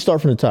 You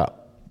start from the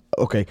top.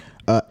 Okay.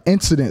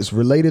 Incidents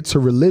related to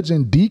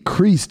religion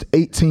decreased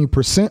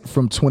 18%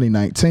 from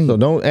 2019. So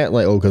don't act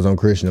like, because I'm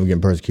Christian, I'm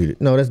getting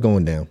persecuted. No, that's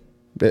going down.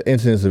 The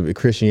incidents of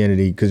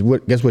Christianity, because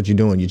guess what you're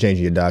doing? You're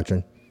changing your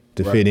doctrine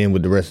to fit in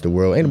with the rest of the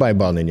world. Ain't nobody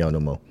bothering y'all no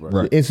more.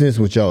 The incidents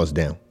with y'all is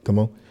down. Come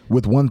on.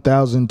 With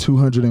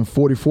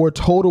 1,244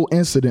 total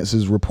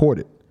incidences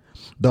reported.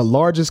 The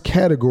largest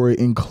category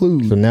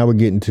includes... So now we're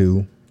getting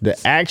to the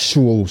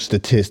actual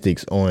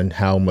statistics on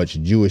how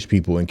much Jewish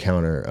people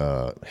encounter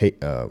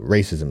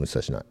racism and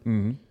such not.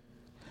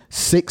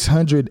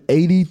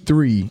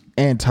 683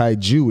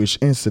 anti-Jewish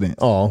incidents.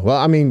 Oh, well,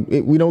 I mean,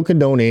 we don't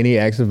condone any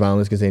acts of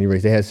violence against any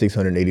race. They had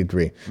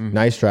 683.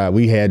 Nice try.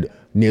 We had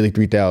nearly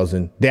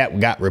 3,000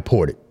 that got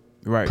reported.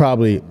 Right.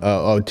 Probably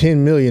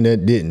 10 million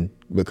that didn't,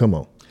 but come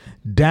on.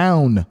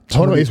 Down.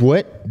 Hold on, it's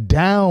what?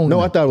 Down. No,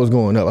 I thought it was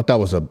going up. I thought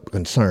it was a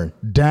concern.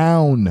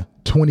 Down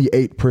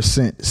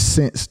 28%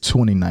 since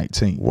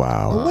 2019.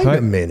 Wow. Wait a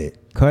minute.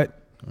 Cut.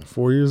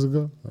 4 years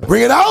ago.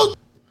 Bring it out.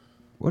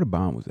 What a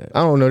bomb was that?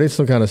 I don't know. There's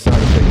some kind of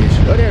sound effect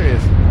issue. Oh, there it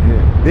is.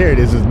 Yeah. There it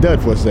is. It's done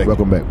for a second.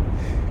 Welcome back.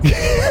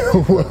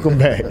 Welcome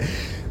back.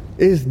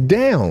 It's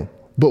down,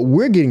 but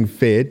we're getting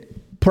fed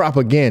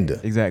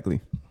propaganda. Exactly.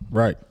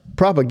 Right.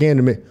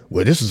 Propaganda.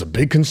 Well, this is a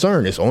big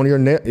concern. It's on your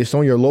net. It's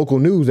on your local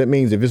news. That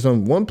means if it's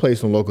on one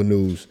place on local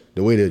news,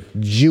 the way the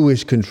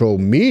Jewish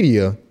controlled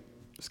media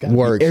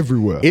works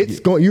everywhere. It's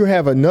going. You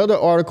have another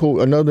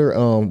article, another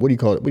what do you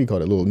call it?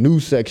 Little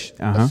news section,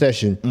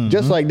 session,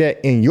 just like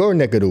that in your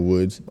neck of the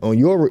woods on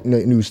your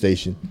news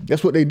station.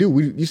 That's what they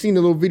do. You seen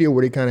the little video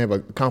where they kind of have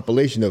a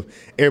compilation of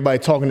everybody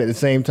talking at the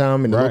same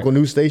time in the local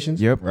news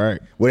stations. Yep. Right.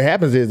 What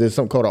happens is there's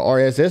something called an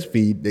RSS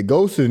feed that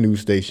goes to the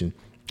news station.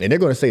 And they're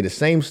going to say the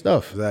same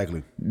stuff.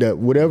 Exactly. That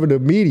whatever the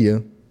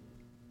media,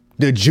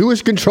 the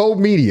Jewish controlled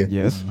media.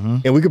 Yes.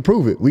 And we can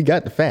prove it. We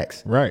got the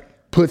facts. Right.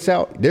 Puts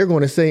out, they're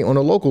going to say on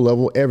a local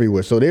level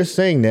everywhere. So they're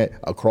saying that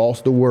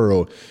across the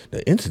world,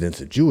 the incidents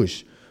of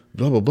Jewish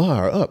blah, blah, blah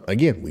are up.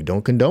 Again, we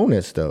don't condone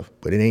that stuff,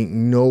 but it ain't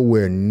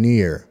nowhere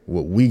near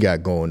what we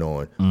got going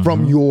on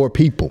from your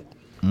people.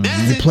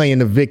 You're playing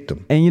the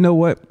victim. And you know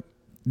what?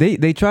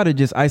 They try to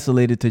just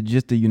isolate it to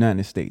just the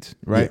United States,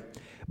 right? Yeah.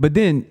 But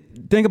then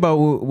think about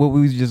what we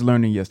was just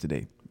learning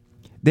yesterday.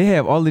 They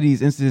have all of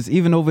these incidents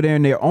even over there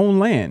in their own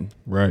land.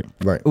 Right.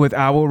 Right. With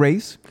our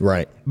race.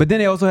 Right. But then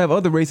they also have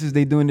other races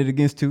they doing it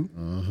against too.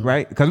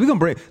 Right? Because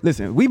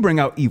we bring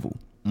out evil.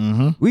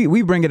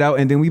 We bring it out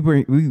and then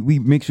we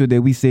make sure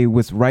that we say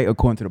what's right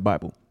according to the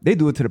Bible. They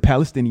do it to the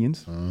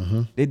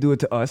Palestinians. They do it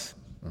to us.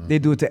 They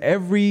do it to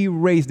every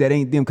race that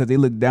ain't them because they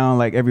look down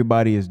like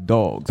everybody is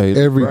dogs. Hey,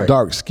 every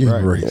dark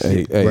skinned race.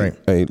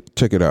 Hey,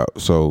 check it out.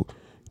 So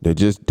They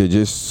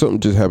just something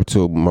just happened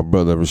to my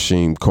brother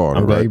Rasheem Carter.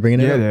 I'm glad you bringing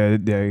it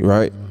up.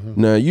 Right?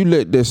 Now you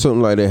let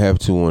something like that happen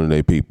to one of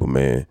their people,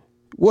 man.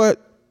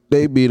 What?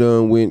 They be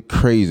done went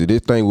crazy.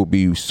 This thing will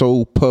be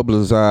so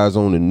publicized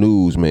on the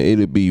news, man.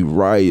 It'll be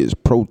riots,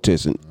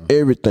 protests, and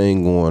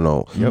everything going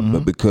on.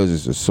 But because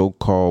it's a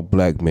so-called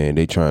black man,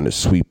 they trying to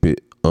sweep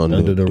it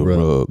under the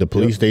rug. The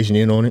police station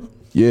in on it.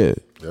 Yeah.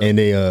 And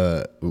they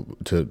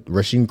to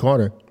Rasheem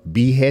Carter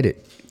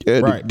beheaded.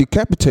 Yeah,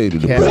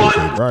 decapitated the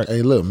black. Right.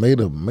 Hey, look,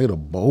 made a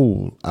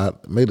bowl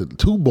out, made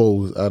 2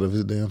 bowls out of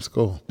his damn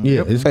skull.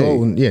 Yeah, his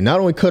skull. Yeah, not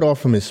only cut off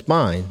from his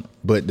spine,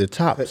 but the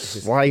top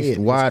sliced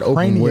wide open,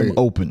 cranium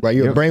open. Right,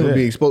 your brain would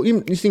be exposed.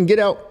 You seen Get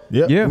Out?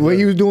 Yeah. What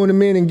he was doing to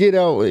men in Get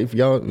Out, if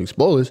y'all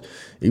spoilers,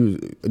 he was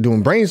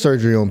doing brain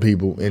surgery on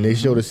people, and they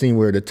showed a scene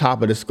where the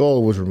top of the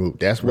skull was removed.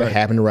 That's what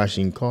happened to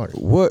Rasheed Carter.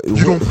 What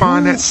You don't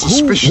find that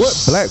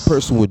suspicious? What black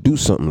person would do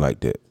something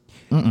like that?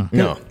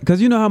 No.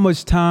 Because you know how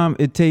much time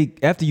it take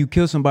after you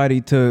kill somebody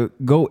to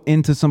go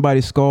into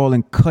somebody's skull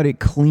and cut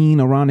it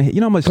clean around the head. You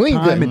know how much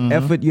time and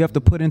effort you have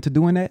to put into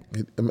doing that?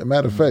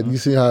 Matter of fact, you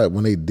see how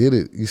when they did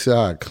it, you see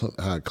how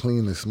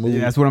clean and smooth.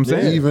 Yeah, that's what I'm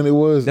saying. Even it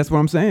was. That's what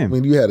I'm saying. I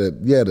mean, you had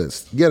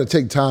to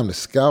take time to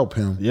scalp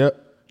him.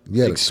 Yep.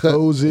 You had to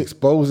expose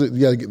it.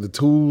 You got to get the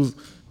tools.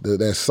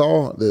 That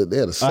saw. They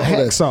had a saw. A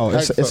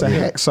hacksaw. It's a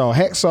hacksaw.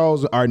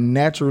 Hacksaws are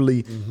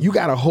naturally. You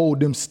got to hold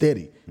them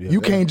steady. You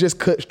can't just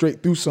cut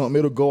straight through something.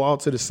 It'll go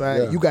out to the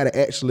side. You got to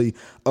actually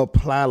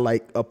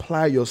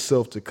apply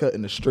yourself to cut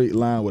in a straight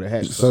line with a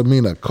hacksaw. So I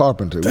mean a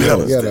carpenter.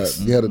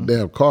 You had a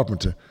damn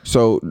carpenter.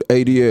 So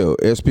ADL,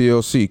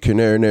 SPLC,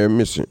 Canary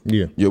Mission.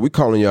 Yeah, we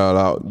calling y'all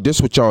out.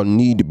 This what y'all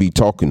need to be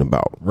talking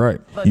about. Right.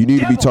 You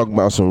need to be talking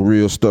about some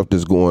real stuff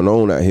that's going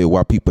on out here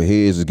while people's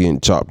heads is getting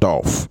chopped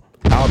off.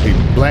 Our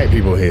people, black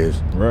people heads.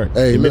 Right.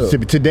 Hey, In look.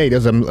 Mississippi today,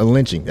 there's a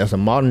lynching. That's a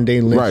modern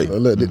day lynching. Right.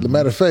 Look, the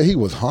matter of fact, he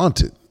was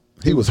haunted.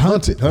 He was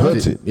hunted.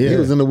 Yeah. He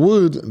was in the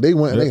woods. They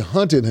went. They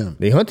hunted him.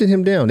 They hunted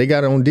him down. They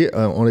got it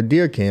on a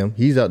deer cam.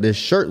 He's out there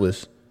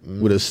shirtless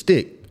with a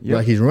stick,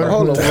 like he's running.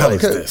 Hold on. from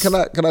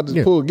the Can I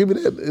just pull? Give me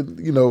that.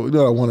 You know what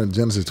I want in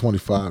Genesis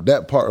 25.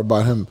 That part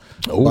about him,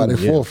 about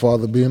his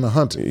forefather being a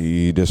hunter.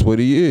 That's what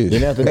he is.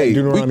 Then after that,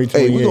 Deuteronomy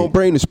 28. we gonna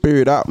bring the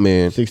spirit out,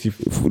 man, 60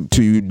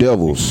 to you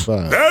devils.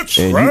 That's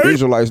And right. you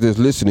Israelites that's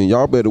listening,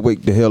 y'all better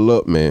wake the hell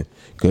up, man.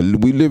 Because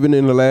we living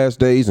in the last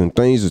days and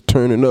things is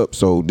turning up.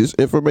 So this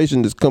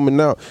information that's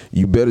coming out,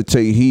 you better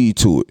take heed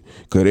to it.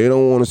 Because they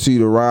don't want to see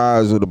the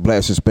rise of the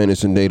Black,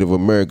 Hispanics, and Native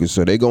Americans.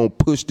 So they going to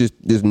push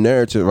this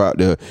narrative out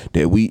there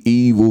that we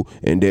evil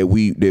and that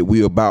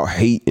we about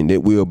hate and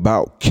that we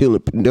about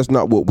killing. That's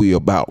not what we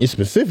about. It's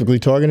specifically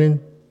targeting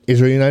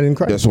Israel United in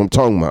Christ. That's what I'm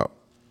talking about.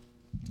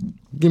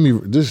 Give me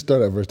just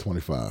start at verse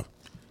 25.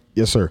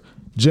 Yes, sir.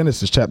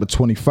 Genesis chapter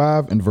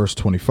 25 and verse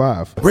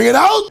 25. Bring it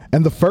out.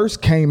 And the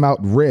first came out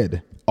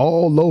red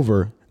all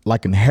over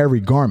like an hairy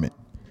garment,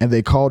 and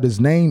they called his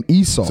name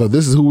Esau. So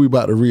this is who we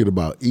about to read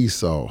about,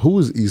 Esau. Who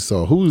is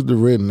Esau? Who is the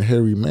red and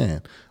hairy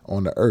man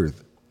on the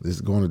earth? This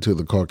is going into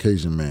the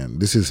Caucasian man.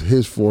 This is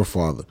his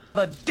forefather.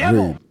 The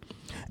devil.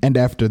 And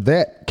after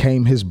that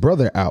came his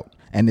brother out,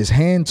 and his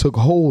hand took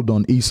hold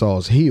on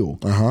Esau's heel.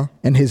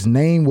 And his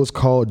name was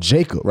called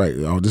Jacob. Right.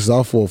 Oh, this is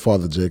our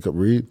forefather Jacob.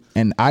 Read.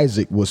 And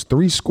Isaac was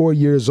 80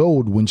 years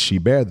old when she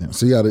bare them.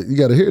 So you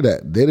gotta hear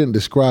that. They didn't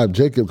describe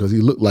Jacob because he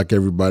looked like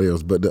everybody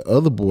else, but the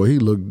other boy, he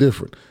looked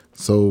different.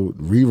 So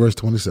read verse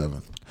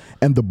 27.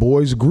 And the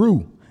boys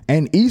grew,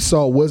 and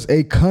Esau was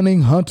a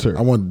cunning hunter.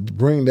 I want to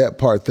bring that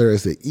part there.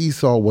 It's that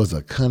Esau was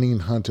a cunning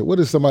hunter. What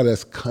is somebody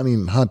that's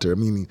cunning hunter? I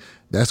mean,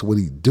 that's what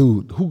he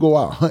do. Who go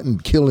out hunting,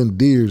 killing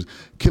deers,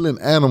 killing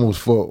animals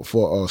for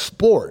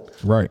sport?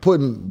 Right.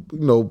 Putting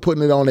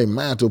it on their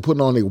mantle,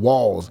 putting it on their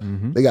walls.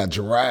 They got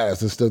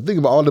giraffes and stuff. Think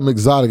about all them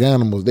exotic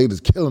animals. They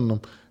just killing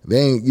them. They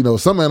ain't,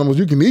 some animals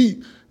you can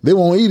eat. They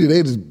won't eat it.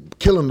 They just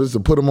kill them just to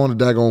put them on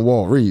the daggone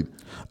wall. Read.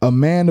 A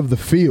man of the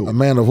field. A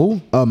man of who?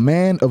 A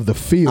man of the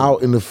field.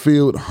 Out in the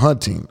field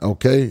hunting,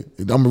 okay?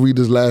 I'm going to read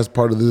this last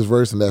part of this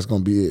verse, and that's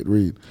going to be it.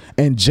 Read.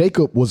 And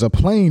Jacob was a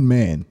plain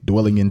man,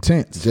 dwelling in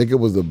tents.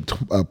 Jacob was a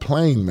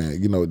plain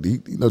man.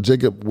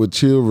 Jacob would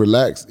chill,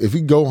 relax. If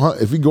he go out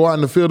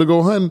in the field to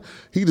go hunting,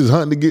 he just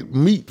hunting to get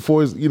meat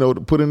for his, to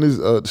put in his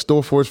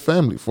store for his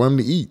family, for him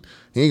to eat.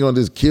 He ain't gonna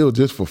just kill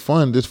just for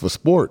fun, just for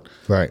sport.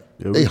 Right.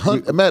 They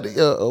hunt. Matt,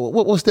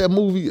 what's that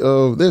movie?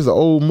 There's an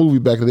old movie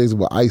back in the days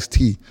about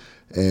Ice-T.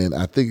 And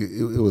I think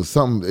it was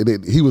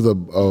something. He was a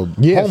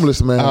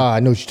homeless man.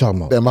 I know what you're talking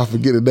about. Damn, I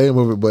forget the name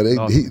of it, but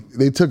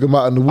they took him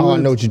out in the woods. Oh, I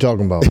know what you're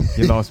talking about.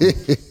 You lost me.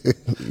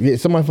 Yeah,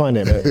 somebody find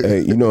that, man.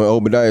 Hey,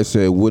 Obadiah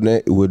said,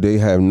 would they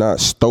have not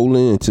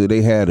stolen until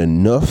they had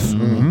enough?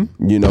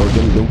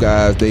 Them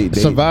guys, they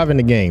Surviving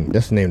the Game.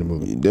 That's the name of the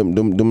movie.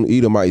 Them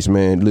Edomites,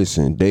 man.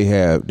 Listen, they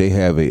have a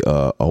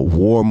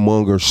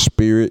warmonger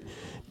spirit.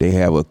 They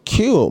have a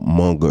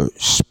killmonger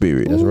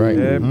spirit. That's right.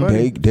 Yeah,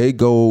 buddy. They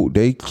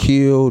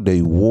kill,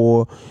 they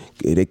war.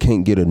 They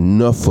can't get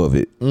enough of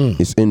it.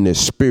 It's in their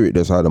spirit.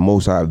 That's how the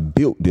Most High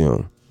built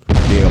them.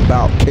 They're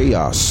about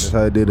chaos. That's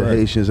how they did the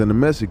Haitians and the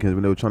Mexicans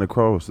when they were trying to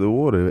cross the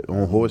water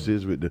on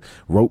horses with the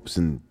ropes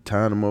and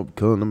tying them up,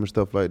 killing them and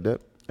stuff like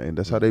that. And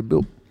that's how they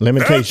built.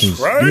 Limitations.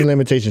 That's right. Give me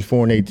Limitations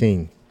 4 and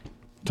 18.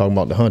 Talking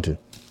about the hunter.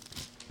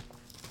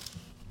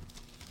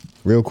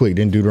 Real quick.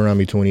 Then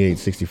Deuteronomy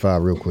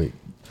 28:65 real quick.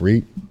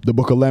 Read. The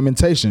book of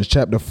Lamentations,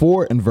 chapter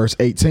 4 and verse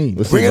 18.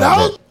 Bring it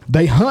out.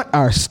 They hunt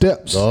our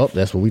steps. Oh,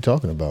 that's what we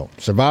talking about.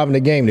 Surviving the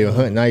game. They were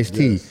hunting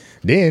Ice-T.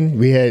 Then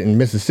we had in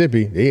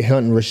Mississippi, they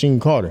hunting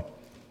Rasheed Carter.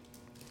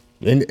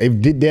 And they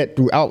did that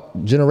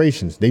throughout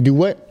generations. They do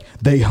what?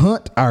 They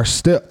hunt our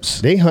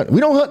steps. They hunt. We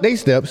don't hunt their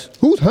steps.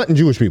 Who's hunting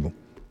Jewish people?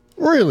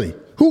 Really?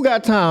 Who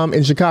got time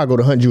in Chicago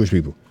to hunt Jewish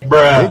people?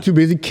 They're too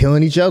busy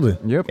killing each other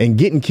and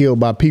getting killed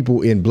by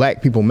people in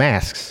black people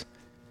masks.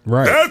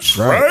 Right. That's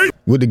right.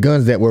 With the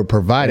guns that were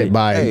provided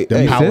by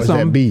the powers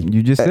that be.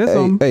 You just said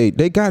something. Hey,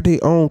 they got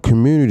their own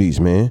communities,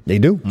 man. They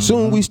do.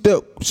 Soon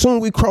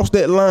we cross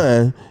that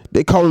line,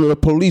 they calling the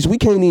police. We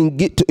can't even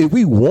get to, if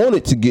we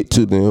wanted to get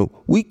to them,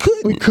 we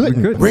couldn't. We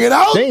couldn't. Bring it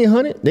out. They ain't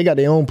hunted. They got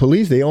their own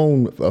police, their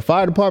own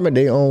fire department,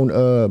 their own,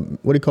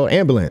 what do you call it,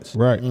 ambulance.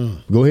 Right.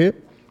 Go ahead.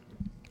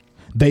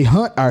 They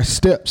hunt our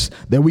steps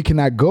that we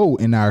cannot go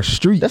in our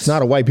streets. That's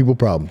not a white people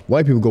problem.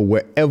 White people go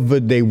wherever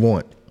they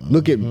want.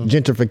 Look at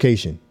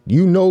gentrification.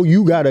 You know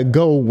you gotta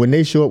go when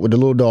they show up with the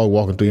little dog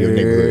walking through your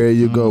neighborhood. There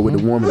you go with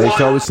the woman. They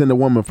should always send the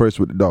woman first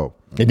with the dog.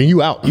 And then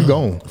you out. You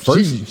gone.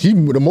 First, she's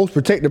the most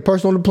protected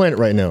person on the planet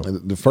right now.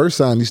 The first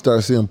sign you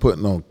start seeing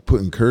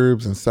putting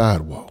curbs and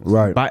sidewalks.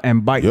 Right.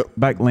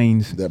 Bike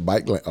lanes. That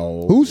bike lane.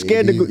 Oh, Who's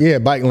scared to go? Yeah,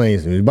 bike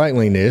lanes. The bike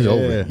lane there is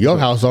over. Your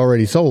house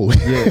already sold.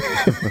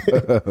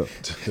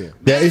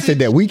 They said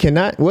that we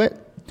cannot,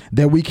 what?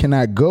 That we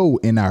cannot go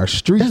in our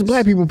streets. That's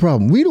black people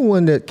problem. We the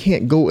one that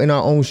can't go in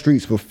our own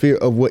streets for fear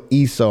of what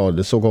Esau,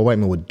 the so-called white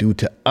man, would do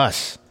to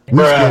us.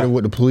 We're scared of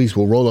what the police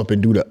will roll up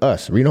and do to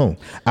us. Read on.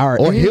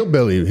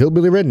 Hillbilly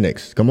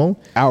rednecks. Come on.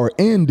 Our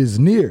end is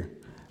near.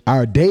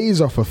 Our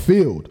days are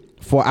fulfilled,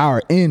 for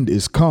our end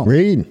is come.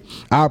 Read.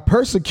 Our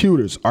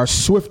persecutors are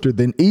swifter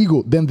than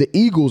the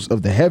eagles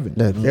of the heaven.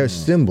 Their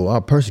symbol,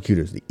 our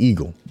persecutors, the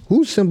eagle.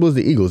 Whose symbol is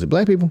the eagle? Is it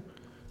black people?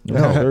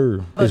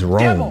 No. It's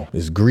Rome.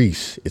 It's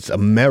Greece. It's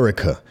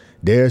America.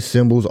 Their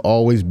symbol's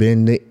always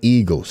been the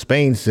eagle.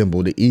 Spain's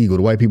symbol, the eagle.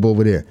 The white people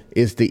over there,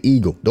 it's the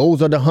eagle.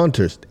 Those are the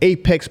hunters,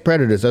 apex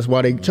predators. That's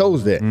why they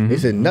chose that. They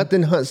said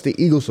nothing hunts the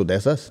eagle, so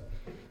that's us.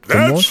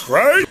 That's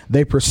right.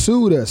 They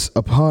pursued us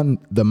upon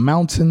the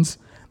mountains.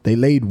 They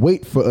laid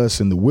wait for us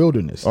in the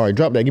wilderness. All right,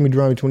 drop that. Give me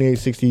Deuteronomy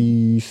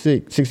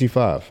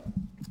 65.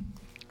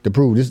 To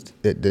prove this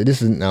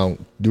is now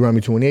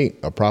Deuteronomy 28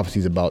 are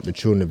prophecies about the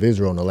children of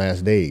Israel in the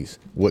last days,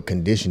 what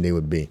condition they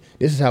would be.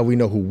 This is how we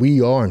know who we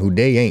are and who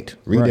they ain't.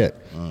 Read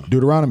that.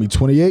 Deuteronomy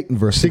 28 and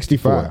verse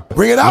 65.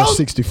 Bring it out. Verse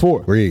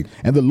 64. Read.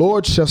 And the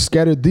Lord shall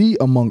scatter thee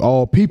among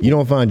all people. You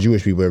don't find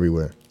Jewish people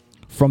everywhere.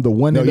 From the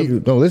one No,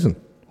 listen.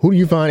 Who do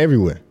you find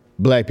everywhere?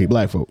 Black people.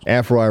 Black folk.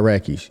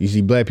 Afro-Iraqis. You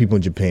see black people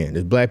in Japan.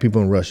 There's black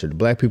people in Russia. There's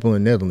black people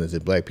in the Netherlands.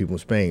 There's black people in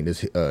Spain.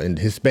 There's in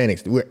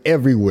Hispanics. We're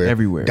everywhere.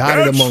 Everywhere.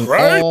 Dotted among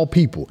all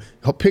people.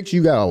 Picture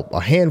you got a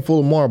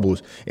handful of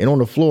marbles, and on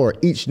the floor,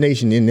 each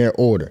nation in their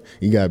order.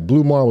 You got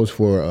blue marbles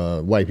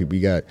for white people.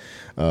 You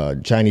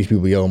got Chinese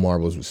people, yellow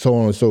marbles, so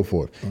on and so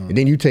forth. And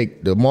then you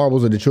take the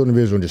marbles of the children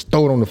of Israel and just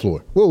throw it on the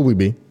floor. What would we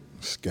be?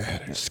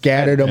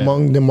 Scattered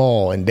among them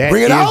all. And that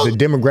is the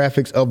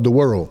demographics of the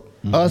world.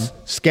 Us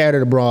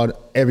scattered abroad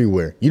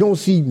everywhere. You don't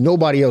see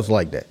nobody else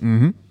like that.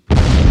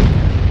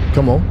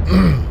 Come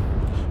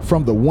on.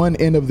 From the one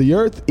end of the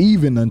earth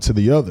even unto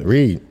the other.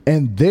 Read.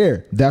 And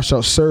there thou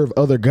shalt serve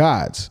other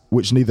gods,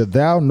 which neither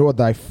thou nor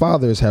thy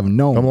fathers have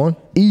known. Come on.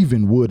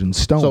 Even wood and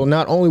stone. So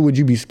not only would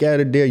you be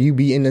scattered there, you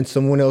be in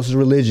someone else's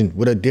religion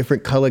with a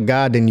different colored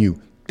God than you.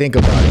 Think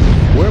about it.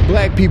 Where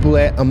black people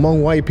at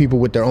among white people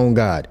with their own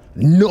God?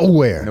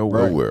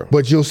 Nowhere.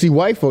 But you'll see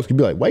white folks can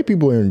be like, white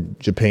people are in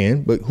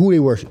Japan, but who they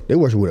worship? They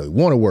worship what they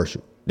want to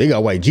worship. They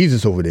got white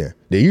Jesus over there.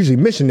 They're usually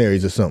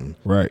missionaries or something.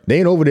 Right. They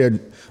ain't over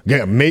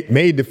there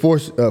made to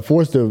force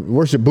to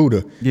worship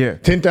Buddha. Yeah.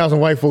 10,000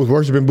 white folks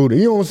worshiping Buddha.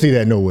 You don't see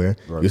that nowhere.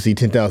 Right. You'll see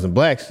 10,000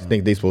 blacks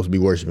think they supposed to be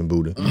worshiping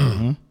Buddha.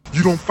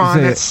 You don't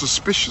find that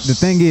suspicious? The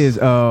thing is,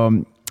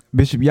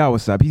 Bishop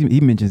Yawasab, he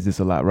mentions this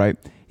a lot, right?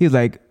 He's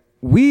like,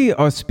 we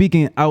are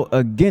speaking out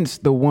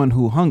against the one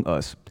who hung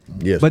us.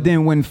 Yes. But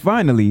then when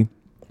finally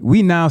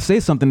we now say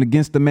something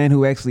against the man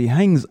who actually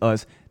hangs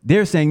us,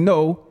 they're saying,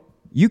 no,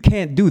 you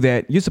can't do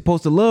that. You're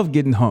supposed to love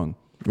getting hung.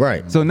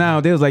 Right. So now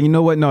they was like, you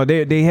know what? No,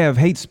 they have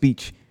hate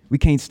speech. We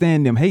can't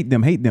stand them, hate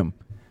them.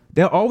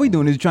 They're all we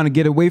doing is trying to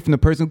get away from the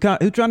person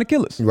who's trying to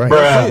kill us.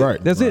 Right.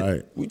 Right. That's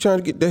it. We trying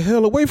to get the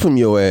hell away from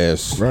your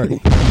ass. Right.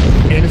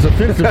 And it's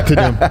offensive to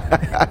them.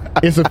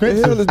 It's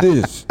offensive. What the hell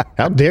is this?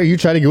 How dare you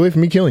try to get away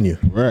from me killing you?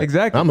 Right.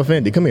 Exactly. I'm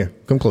offended. Come here.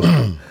 Come close.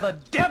 The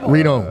devil.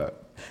 Read on.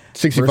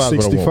 65. Verse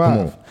 65. Come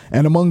on.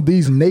 And among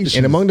these nations.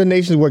 And among the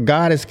nations where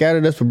God has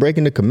scattered us for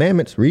breaking the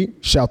commandments, read.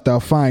 Shalt thou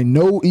find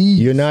no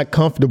ease. You're not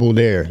comfortable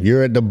there.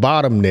 You're at the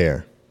bottom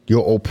there.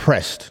 You're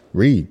oppressed.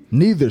 Read.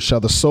 Neither shall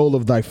the sole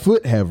of thy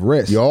foot have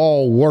rest. You're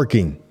all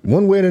working.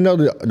 One way or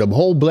another, the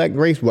whole black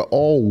race, we're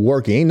all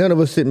working. Ain't none of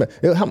us sitting.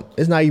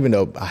 It's not even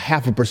a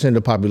 0.5% of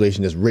the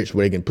population that's rich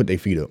where they can put their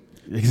feet up.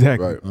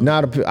 Exactly.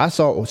 Right. I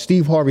saw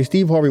Steve Harvey.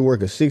 Steve Harvey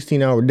worked a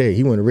 16-hour day.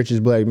 He one of the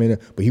richest black men,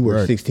 but he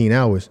worked 16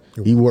 hours.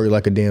 He worked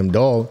like a damn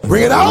dog.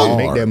 Bring it out.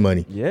 Make that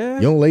money. Yeah.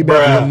 You don't lay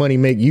back and let money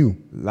make you.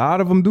 A lot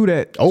of them do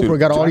that. Oprah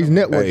got all these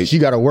networks. She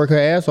got to work her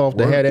ass off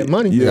to have that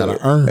money. Yeah.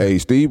 gotta earn. Hey,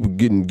 Steve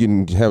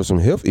having some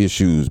health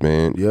issues,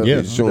 man. Yeah.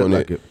 It's showing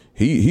that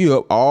he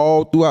up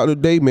all throughout the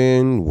day,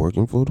 man,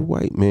 working for the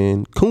white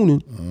man,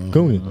 cooning.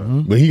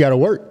 But he got to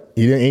work.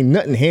 He ain't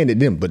nothing handed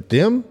them. But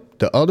them,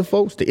 the other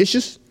folks, the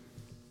issues,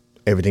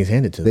 everything's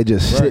handed to them. They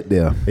just sit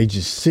there. They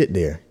just sit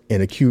there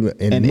and accumulate.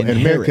 And inherit.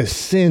 America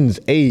sends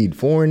aid,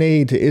 foreign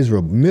aid to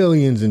Israel,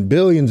 millions and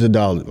billions of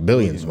dollars.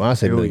 Billions. When I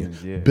say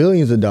billions,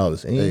 billions of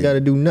dollars. And you ain't got to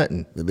do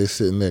nothing. They're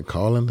sitting there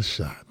calling the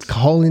shots.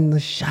 Calling the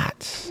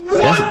shots.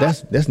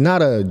 That's not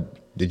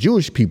the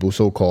Jewish people,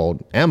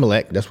 so-called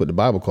Amalek. That's what the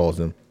Bible calls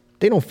them.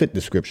 They don't fit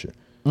the scripture.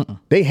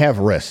 They have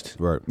rest.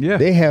 Right. Yeah.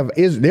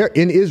 They're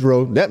in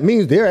Israel. That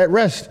means they're at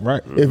rest.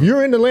 Right. If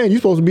you're in the land, you're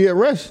supposed to be at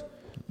rest.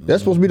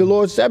 That's supposed to be the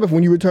Lord's Sabbath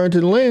when you return to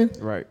the land.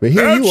 Right. But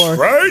here you are.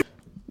 Right.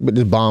 But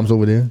there's bombs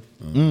over there.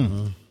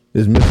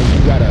 There's missiles.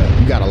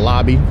 You gotta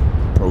lobby.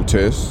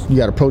 Protests. You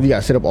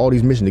gotta set up all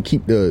these missions to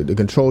keep the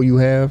control you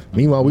have.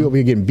 Meanwhile, we over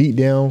here getting beat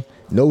down.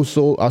 No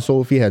soul. Our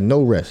soul feet has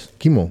no rest.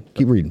 Keep on.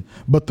 Keep reading.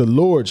 But the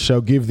Lord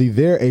shall give thee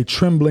there a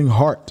trembling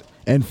heart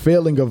and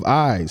failing of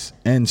eyes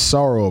and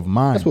sorrow of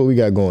mind. That's what we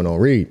got going on.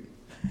 Read.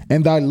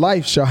 And thy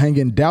life shall hang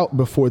in doubt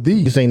before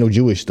thee. This ain't no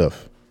Jewish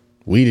stuff.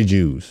 We the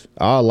Jews.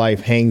 Our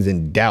life hangs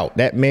in doubt.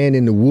 That man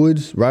in the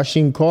woods,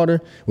 Rasheem Carter,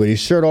 with his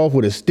shirt off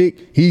with a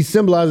stick, he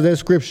symbolizes that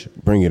scripture.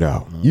 Bring it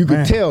out. You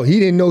could tell he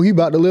didn't know he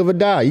about to live or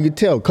die. You could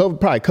tell,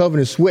 probably covered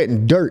in sweat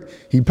and dirt.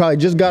 He probably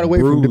just got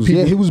away from the people.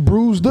 Yeah, he was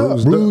bruised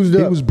up. Bruised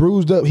up. He was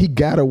bruised up. He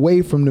got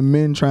away from the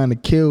men trying to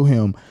kill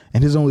him,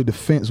 and his only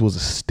defense was a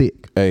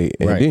stick. Hey,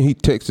 and Right. then he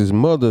texts his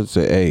mother and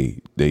say, "Hey,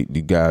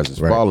 the guys is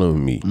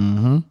following me."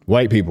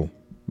 White people.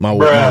 My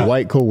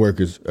white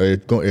coworkers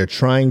are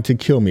trying to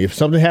kill me. If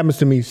something happens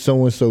to me,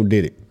 so and so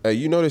did it. Hey,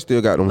 you know they still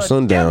got them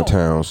sundown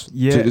towns to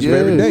this Yeah.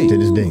 very day. To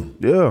this day.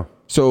 Yeah.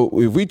 So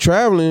if we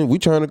traveling, we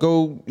trying to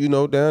go,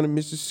 down to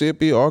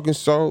Mississippi,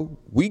 Arkansas.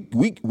 We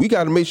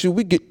got to make sure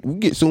we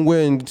get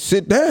somewhere and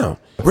sit down.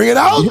 Bring it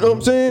out. You know what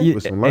I'm saying?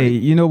 Yeah, hey,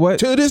 you know what?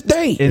 To this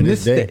day. In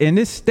this this day. in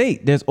this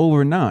state, there's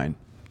over 9,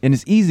 and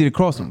it's easy to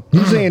cross them.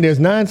 You saying there's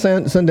 9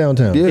 sundown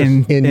towns? Yes.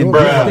 In North this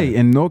Carolina? state,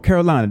 in North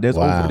Carolina,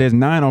 there's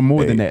 9 or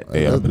more than that.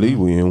 Hey, I believe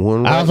we in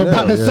one I right was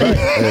about now. to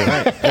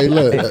say. Hey,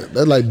 look,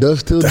 that's like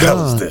dust till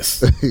dawn.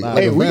 this?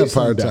 Like a we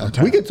vampire could,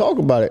 time. we could talk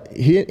about it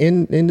here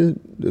in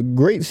the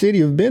great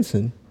city of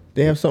Benson.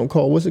 They have something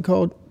called, what's it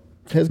called?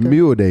 Hezekiah?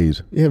 Mule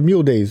days. They have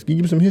mule days. Can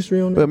you give some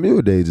history on that? But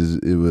Mule Days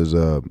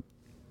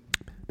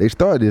they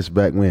started this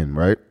back when,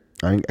 right?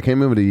 I can't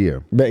remember the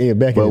year. Back in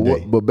the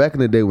day. But back in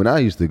the day when I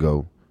used to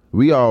go,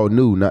 we all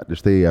knew not to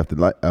stay after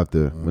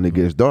when it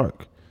gets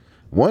dark.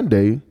 One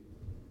day,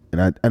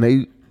 and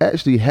they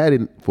actually had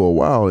it for a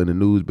while in the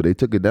news, but they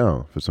took it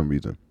down for some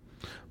reason.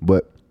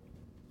 But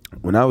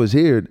when I was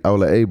here, I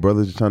was like, "Hey,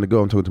 brothers, it's time to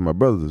go." I'm talking to my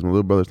brothers. My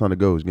little brother's trying to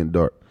go. It's getting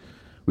dark.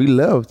 We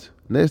left.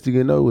 Next thing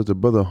you know, was the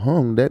brother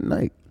hung that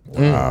night.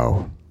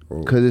 Wow.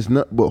 Because it's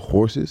not but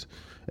horses.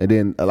 And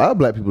then a lot of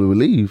black people would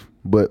leave,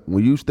 but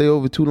when you stay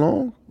over too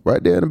long,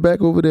 right there in the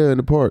back over there in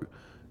the park,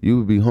 you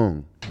would be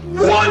hung.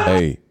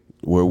 Hey,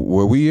 where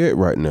we at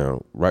right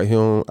now, right here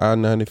on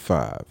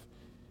I-95,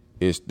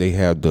 they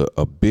have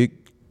a big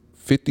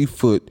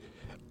 50-foot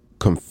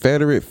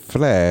Confederate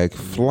flag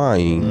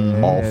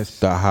flying off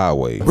the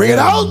highway. Bring it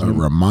out. A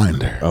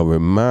reminder. A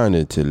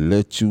reminder to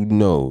let you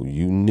know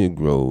you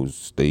Negroes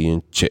stay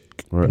in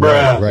check.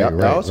 Right. Right.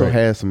 I also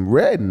had some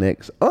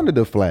rednecks under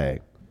the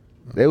flag.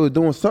 They was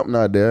doing something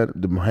out there,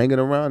 them hanging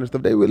around and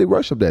stuff. They really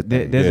worship that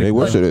thing. They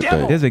worship that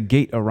thing. There's a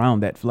gate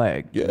around that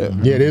flag. Yeah.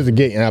 Yeah, there's a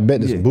gate, and I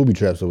bet there's some booby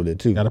traps over there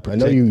too. Gotta I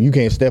know protect. you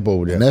can't step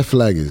over there. And that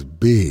flag is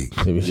big.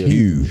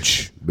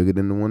 Huge. Bigger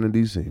than the one in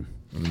D.C.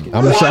 I'm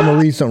gonna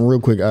read something real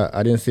quick.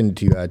 I didn't send it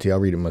to you, IT. I'll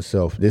read it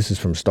myself. This is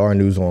from Star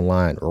News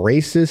Online.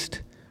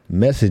 Racist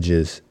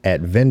messages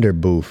at vendor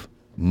booth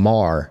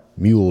mar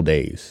Mule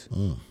Days.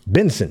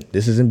 Benson.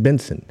 This is in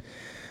Benson.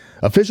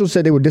 Officials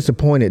said they were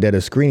disappointed that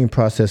a screening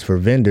process for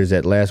vendors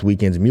at last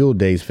weekend's Mule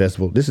Days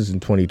festival, this is in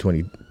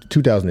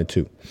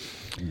 2002,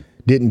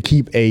 didn't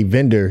keep out a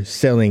vendor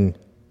selling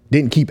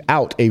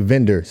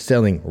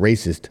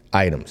racist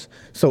items.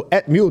 So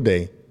at Mule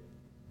Day,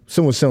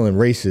 someone's selling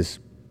racist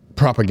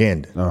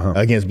propaganda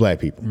against black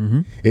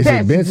people. It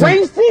says Benson,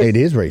 racist? It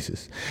is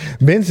racist.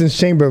 Benson's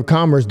Chamber of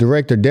Commerce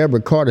director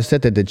Deborah Carter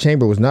said that the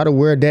chamber was not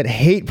aware that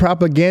hate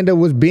propaganda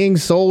was being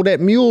sold at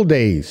Mule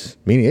Days,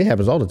 meaning it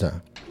happens all the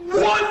time.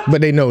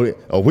 But they know it.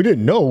 Oh, we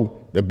didn't know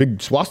the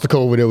big swastika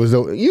over there was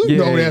there. You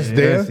know that's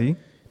there. See?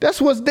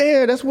 That's what's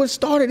there. That's what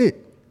started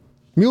it.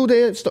 Mule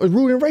Day started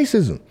rooting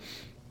racism.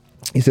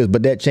 He says,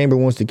 but that chamber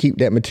wants to keep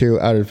that material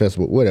out of the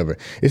festival, whatever.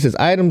 It says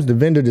items the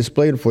vendor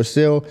displayed for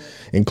sale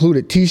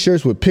included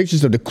T-shirts with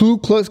pictures of the Ku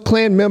Klux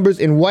Klan members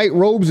in white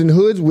robes and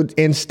hoods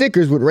and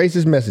stickers with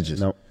racist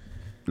messages.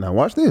 Now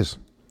watch this.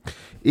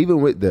 Even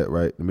with that,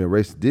 right? I mean,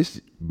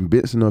 this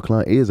Benson, North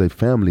Carolina is a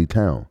family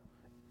town.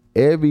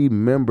 Every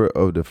member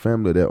of the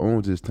family that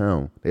owns this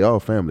town, they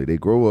all family. They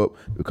grow up,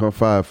 become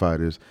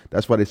firefighters.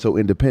 That's why they're so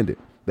independent.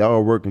 They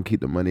all work and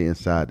keep the money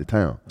inside the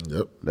town.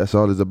 Yep. That's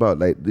all it's about.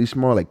 Like these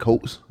small like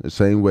Coats, the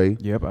same way.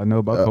 Yep, I know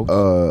about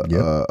Coach.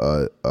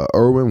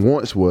 Irwin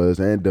once was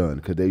and done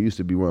because they used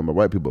to be run by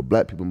white people.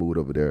 Black people moved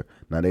over there.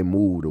 Now they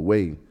moved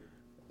away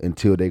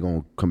until they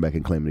gonna come back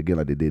and claim it again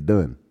like they did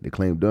Dunn. They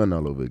claim Dunn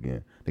all over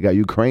again. They got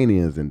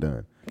Ukrainians and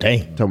Dunn.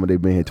 Dang. Talking about they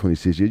been here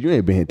 26 years. You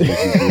ain't been here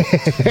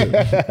 26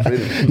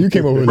 years. You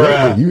came over with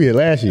that. You here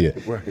last year.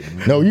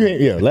 Right. No, you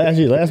ain't. Yeah, last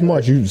year, last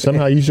March, you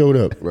showed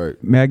up. Right.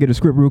 May I get a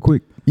script real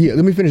quick? Yeah,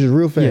 let me finish this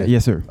real fast. Yeah,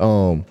 yes, sir.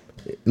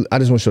 I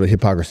just want to show the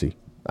hypocrisy.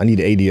 I need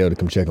the ADL to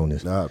come check on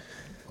this. Nah.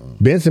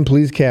 Benson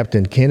Police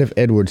Captain Kenneth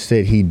Edwards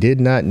said he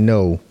did not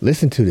know.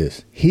 Listen to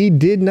this. He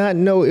did not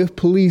know if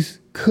police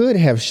could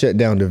have shut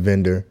down the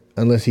vendor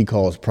unless he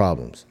caused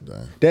problems.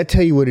 Dang. That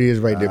tell you what it is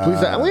right there.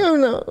 Police like, we don't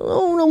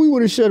know. We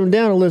would have shut him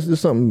down unless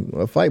there's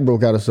a fight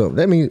broke out or something.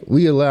 That means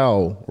we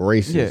allow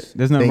racist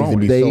there's nothing things wrong to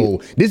with be it.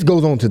 sold. This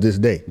goes on to this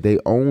day. They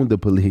own the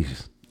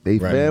police. They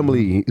Right.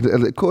 family.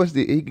 Of course,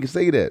 he can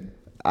say that.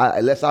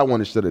 Unless I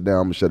want to shut it down,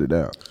 I'm going to shut it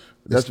down.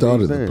 That's what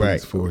started I'm the saying.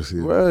 police force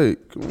here. Right.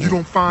 You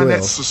don't find Well,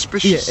 that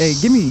suspicious? Yeah, hey,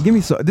 give me.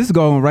 So this is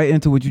going right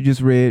into what you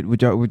just read,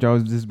 which I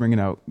was just bringing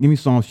out. Give me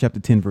Psalms chapter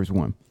 10, verse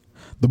 1.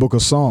 The book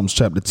of Psalms,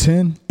 chapter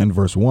 10 and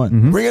verse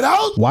 1. Bring it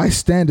out. Why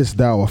standest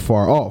thou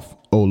afar off,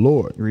 O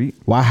Lord? Read.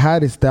 Why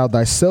hidest thou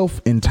thyself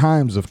in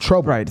times of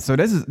trouble? Right. So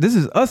this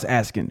is us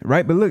asking,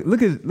 right? But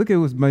look at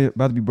what's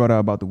about to be brought out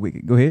about the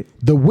wicked. Go ahead.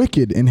 The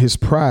wicked in his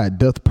pride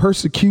doth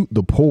persecute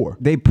the poor.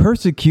 They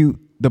persecute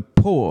the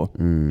poor.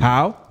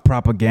 How?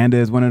 Propaganda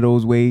is one of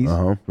those ways,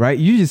 right?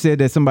 You just said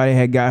that somebody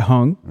had got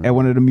hung at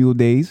one of the mule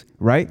days,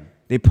 right?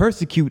 They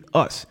persecute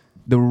us,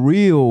 the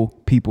real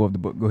people of the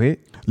book. Go ahead.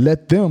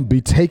 Let them be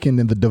taken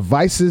in the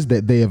devices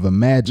that they have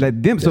imagined.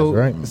 Let them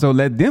so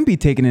let them be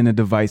taken in the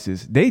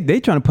devices. They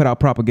trying to put out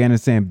propaganda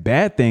saying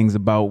bad things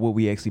about what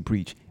we actually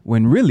preach,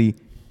 when really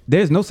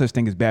there's no such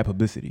thing as bad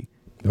publicity.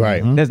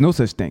 Right. There's no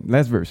such thing.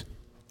 Last verse.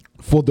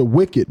 For the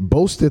wicked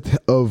boasteth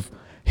of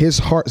his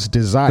heart's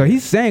desire. So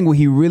he's saying what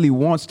he really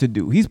wants to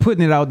do. He's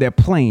putting it out there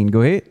plain.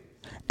 Go ahead.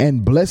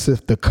 And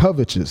blesseth the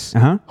covetous,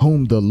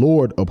 whom the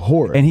Lord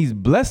abhorreth. And he's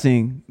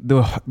blessing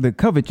the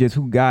covetous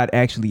who God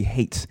actually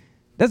hates.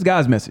 That's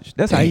God's message.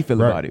 That's how he feel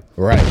about it.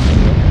 Right.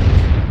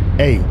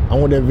 Hey, I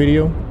want that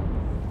video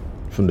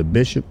from the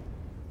bishop.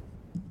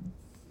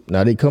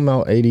 Now they come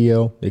out,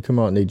 ADL, they come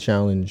out and they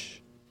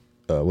challenge.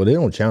 Well, they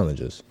don't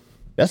challenge us.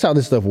 That's how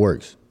this stuff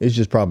works. It's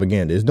just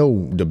propaganda. There's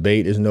no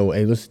debate. There's no,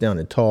 hey, let's sit down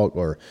and talk,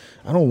 or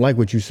I don't like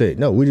what you said.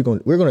 No, we're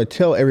gonna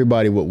tell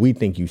everybody what we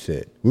think you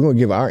said. We're gonna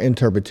give our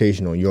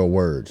interpretation on your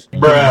words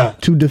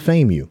to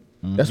defame you.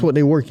 That's what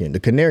they work in. The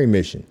Canary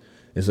Mission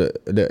is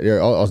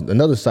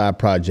another side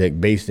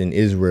project based in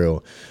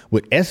Israel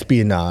with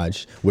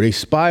espionage, where they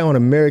spy on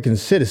American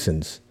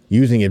citizens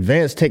using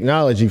advanced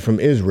technology from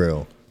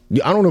Israel.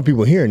 I don't know if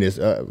people hearing this.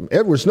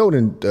 Edward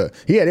Snowden,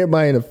 he had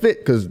everybody in a fit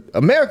because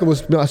America was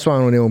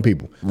spying on their own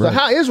people. Right. So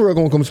how Israel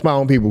gonna come spy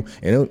on people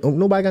and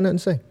nobody got nothing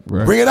to say?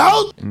 Right. Bring it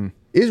out.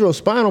 Israel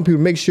spying on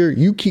people. Make sure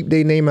you keep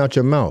their name out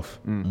your mouth.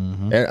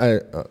 And I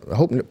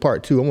hope in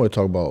part 2, I want to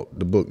talk about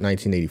the book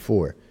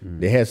 1984.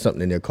 They had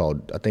something in there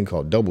called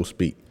double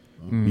speak.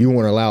 You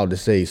weren't allowed to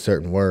say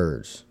certain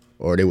words,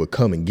 or they would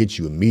come and get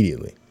you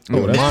immediately.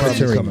 Oh, that's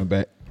probably coming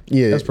back.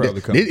 Yeah, that's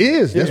probably coming. It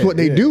is. That's what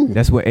they do.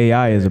 That's what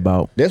AI is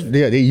about.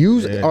 They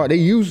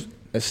use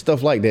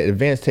stuff like that,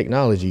 advanced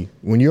technology.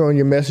 When you're on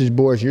your message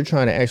boards, you're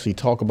trying to actually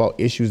talk about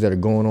issues that are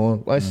going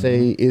on. Let's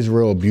say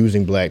Israel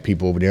abusing black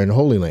people over there in the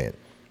Holy Land.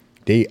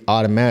 They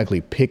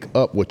automatically pick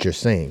up what you're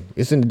saying.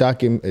 It's in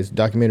the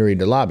documentary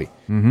The Lobby.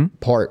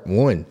 Part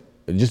 1.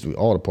 Just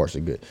all the parts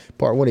are good.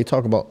 Part 1, they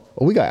talk about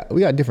we got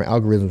different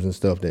algorithms and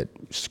stuff that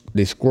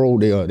they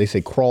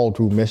say crawl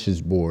through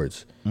message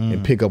boards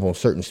and pick up on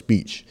certain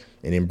speech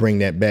and then bring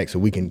that back so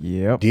we can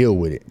deal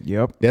with it.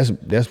 Yep.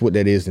 That's what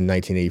that is in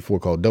 1984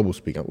 called double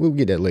speak. We'll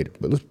get that later,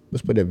 but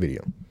let's put that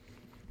video.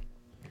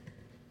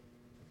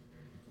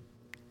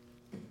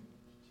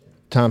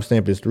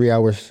 Timestamp is 3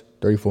 hours,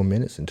 34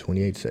 minutes, and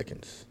 28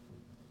 seconds.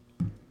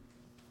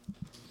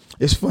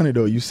 It's funny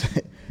though. You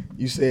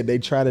said they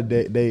try to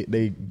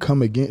they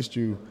come against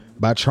you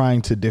by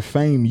trying to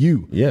defame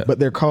you. Yeah. But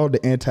they're called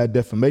the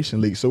Anti-Defamation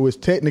League. So it's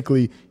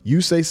technically you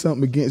say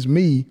something against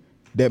me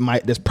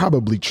that's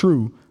probably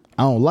true.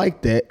 I don't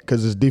like that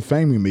because it's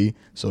defaming me.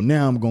 So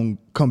now I'm gonna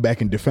come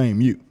back and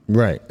defame you.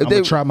 Right. I'm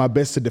gonna try my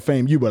best to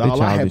defame you, but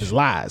all I have is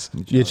lies.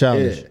 You're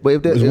childish. Yeah.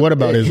 But what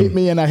about it? Hit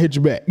me and I hit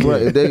you back.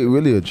 Right, if they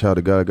really a child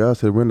of God, God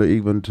said render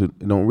evil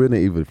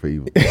for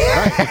evil.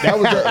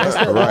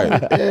 That's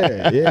right.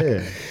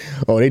 Yeah.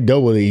 Oh, they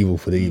double the evil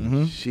for the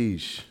evil.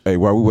 Sheesh. Hey,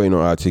 while we waiting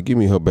on IT, give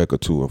me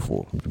Habakkuk 2 and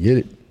 4. Get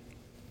it?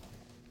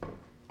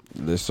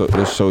 Let's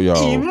show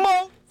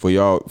y'all. For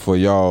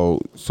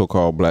y'all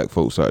so-called black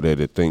folks out there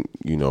that think,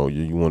 you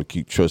want to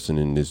keep trusting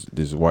in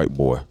this white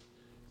boy.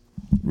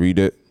 Read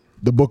it.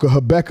 The book of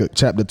Habakkuk,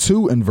 chapter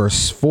 2 and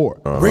verse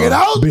 4. Bring it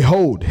out.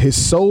 Behold,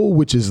 his soul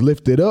which is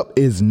lifted up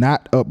is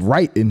not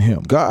upright in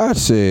him. God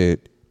said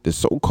the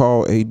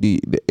so-called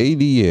the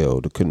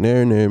ADL, the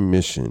Canary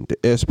Mission, the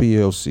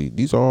SPLC,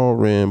 these are all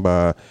ran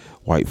by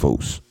white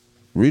folks.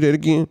 Read it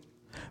again.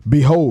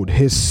 Behold,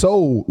 his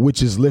soul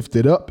which is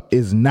lifted up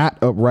is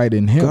not upright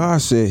in him.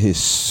 God said his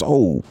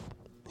soul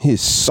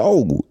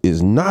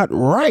is not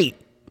right.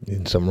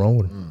 Something wrong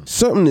with him.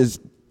 Something is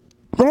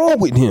wrong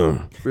with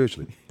him.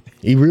 Spiritually.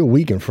 He real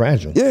weak and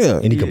fragile. Yeah.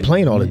 And he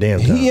complain all the damn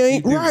time. He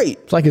ain't right.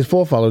 It's like his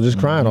forefather just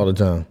crying all the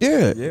time.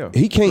 Yeah.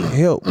 He can't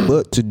help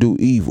but to do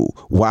evil.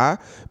 Why?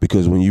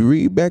 Because when you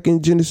read back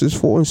in Genesis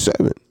 4 and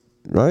 7,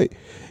 right?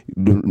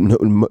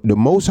 The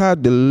Most High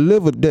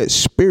delivered that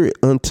spirit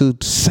unto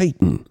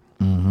Satan.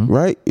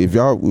 Right?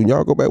 When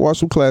y'all go back watch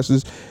some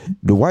classes,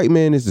 the white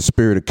man is the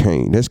spirit of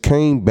Cain. That's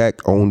Cain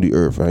back on the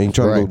earth. I ain't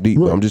trying to go deep.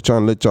 But I'm just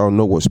trying to let y'all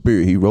know what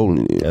spirit he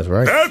rolling in. That's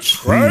right.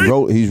 That's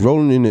right. He's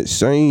rolling in that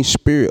same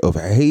spirit of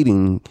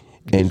hating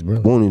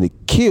and wanting to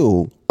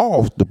kill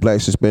off the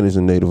blacks, Hispanics,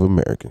 and Native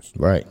Americans.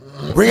 Right.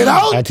 Bring it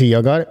out. IT,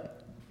 y'all got it?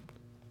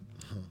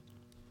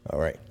 All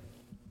right.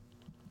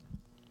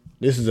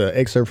 This is an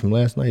excerpt from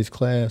last night's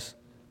class.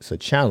 It's a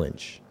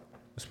challenge.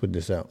 Let's put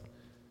this out.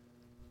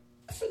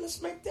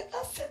 Let's make the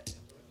effort.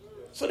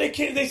 So they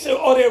say,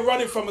 oh, they're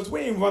running from us.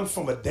 We ain't run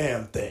from a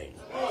damn thing.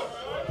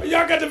 But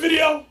y'all got the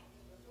video?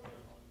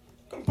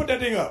 Come put that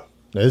thing up.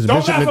 Don't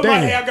laugh at my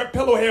hair. I got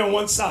pillow hair on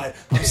one side.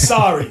 I'm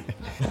sorry.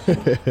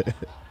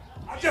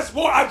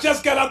 I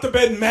just got out the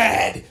bed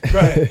mad. Go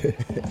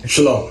ahead.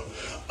 Shalom.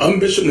 I'm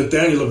Bishop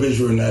Nathaniel of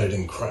Israel United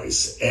in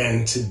Christ.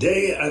 And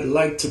today I'd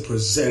like to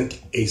present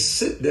a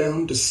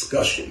sit-down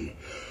discussion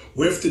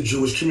with the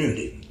Jewish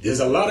community. There's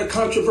a lot of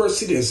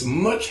controversy. There's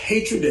much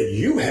hatred that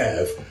you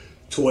have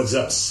towards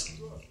us.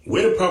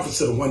 We're the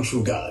prophets of the one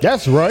true God.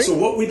 That's right. So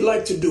what we'd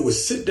like to do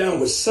is sit down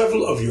with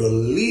several of your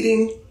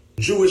leading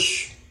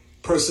Jewish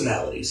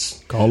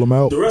personalities. Call them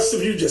out. The rest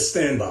of you just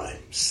stand by.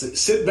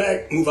 Sit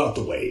back, move out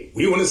the way.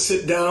 We want to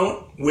sit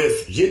down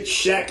with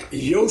Yitzhak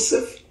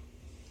Yosef,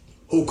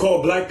 who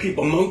called black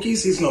people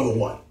monkeys. He's number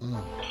one.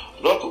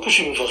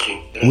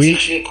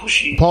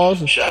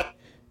 Pause.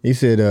 He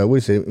said, what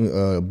he said,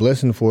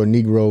 blessing for a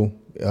Negro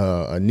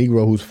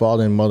whose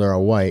father and mother are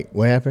white.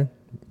 What happened?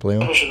 Play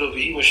on.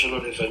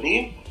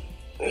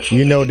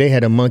 You know, they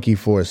had a monkey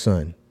for a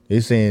son.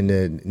 They're saying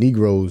that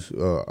Negroes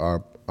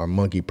are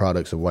monkey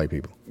products of white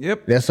people.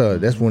 Yep. That's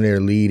one of their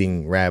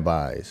leading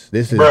rabbis.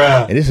 This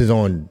is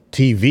on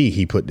TV.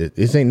 He put this.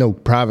 This ain't no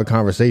private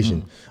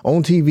conversation.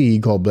 On TV, he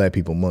called black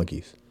people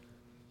monkeys.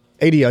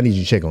 AD, I need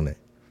you to check on that.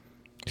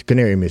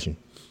 Canary Mission.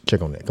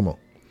 Check on that. Come on.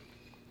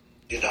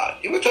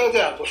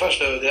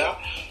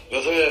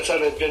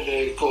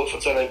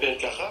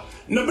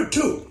 Number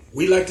two,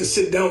 we like to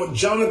sit down with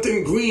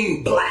Jonathan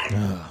Greenblatt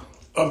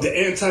of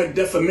the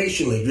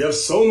Anti-Defamation League. We have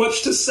so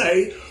much to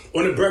say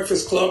on the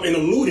Breakfast Club and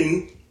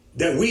alluding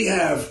that we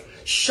have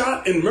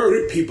shot and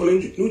murdered people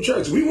in New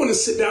Jersey. We want to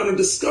sit down and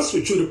discuss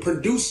with you to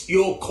produce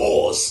your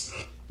cause.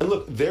 And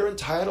look, they're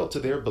entitled to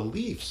their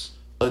beliefs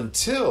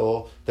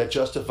until that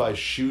justifies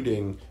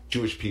shooting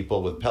Jewish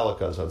people with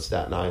pelicans on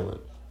Staten Island.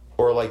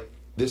 Or like,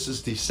 this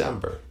is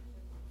December.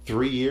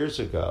 3 years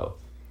ago,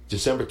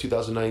 December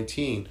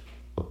 2019,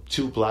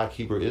 2 black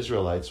Hebrew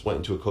Israelites went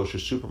into a kosher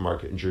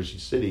supermarket in Jersey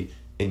City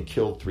and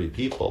killed 3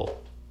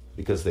 people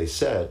because they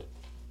said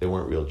they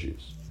weren't real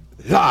Jews.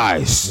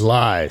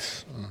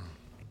 Lies.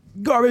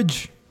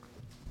 Garbage.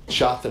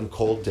 Shot them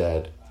cold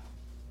dead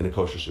in a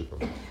kosher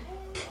supermarket.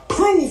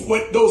 Prove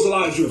what those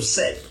lies you have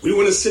said. We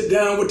want to sit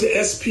down with the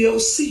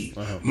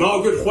SPLC,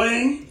 Margaret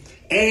Huang,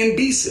 Ann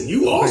Beeson.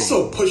 You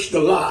also pushed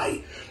the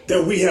lie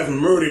that we have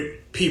murdered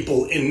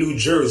people in New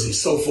Jersey,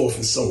 so forth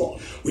and so on.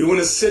 We want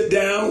to sit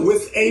down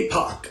with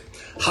APOC,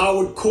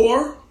 Howard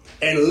Core,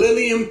 and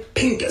Lillian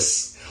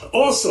Pincus.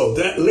 Also,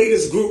 that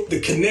latest group,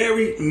 the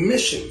Canary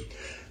Mission.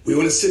 We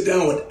want to sit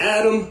down with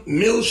Adam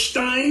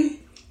Milstein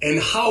and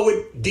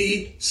Howard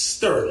D.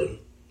 Sterling.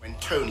 When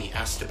Tony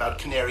asked about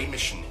Canary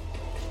Mission,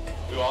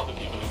 who are the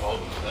people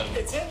involved with them?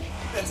 It's him.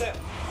 That's it.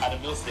 Adam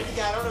Milstein.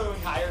 Yeah, I don't know who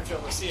he hired to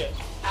oversee it.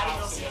 Adam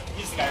Milstein.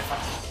 He's the guy who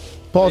finds it.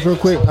 Pause real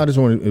quick. I just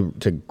want to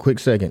take a quick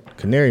second.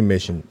 Canary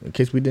Mission, in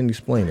case we didn't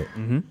explain it,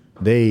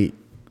 they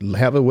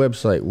have a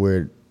website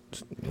where,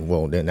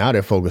 now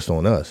they're focused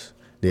on us.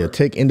 They'll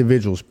take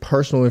individuals'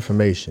 personal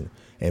information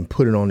and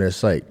put it on their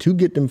site to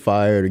get them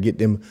fired or get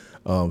them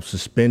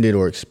suspended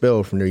or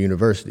expelled from their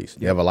universities.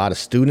 They have a lot of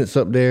students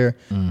up there,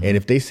 and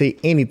if they say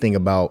anything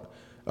about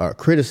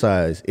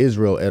criticize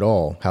Israel at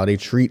all, how they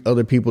treat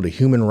other people, the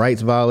human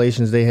rights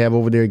violations they have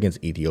over there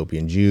against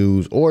Ethiopian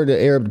Jews or the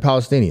Arab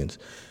Palestinians,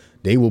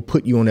 they will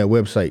put you on that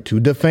website to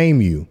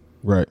defame you,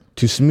 right?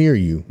 To smear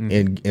you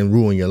and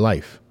ruin your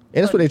life.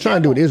 And that's what they're trying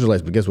to do with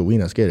Israelites. But guess what? We're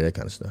not scared of that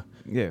kind of stuff.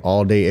 Yeah.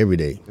 All day, every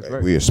day.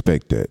 Right. We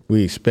expect that.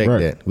 We expect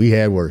that. We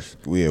had worse.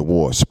 We had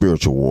war,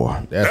 spiritual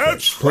war.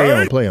 That's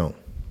right. Play on.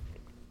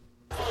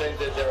 Saying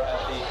that they're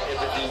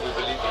anti-everything we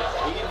believe in.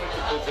 We need to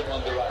put them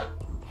on the right.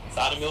 So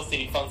Adam Milstein,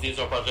 he funds the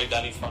Israel Project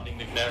and he's funding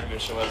the Canary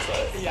Mission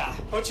website. Yeah,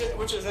 which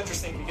is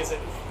interesting because it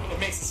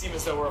makes it seem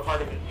as though we're a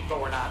part of it,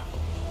 but we're not.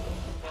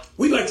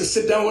 We'd like to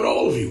sit down with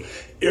all of you.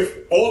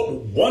 If all,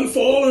 one for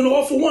all and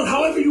all for one,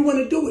 however you want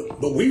to do it.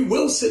 But we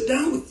will sit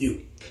down with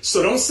you.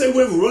 So don't say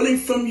we're running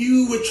from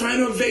you, we're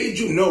trying to evade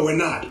you. No, we're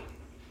not.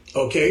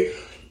 Okay?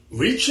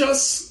 Reach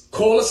us,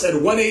 call us at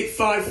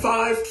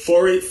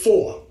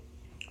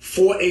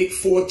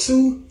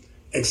 1-855-484-4842,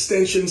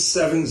 extension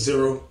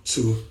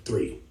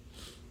 7023.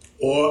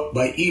 Or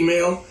by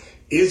email,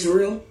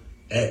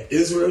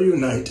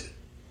 Israel@israelunite.com.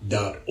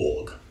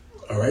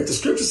 All right, the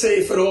scriptures say,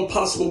 if at all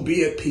possible,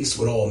 be at peace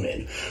with all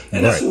men.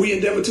 And that's what we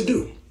endeavor to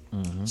do.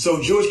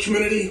 So, Jewish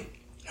community,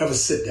 have a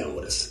sit down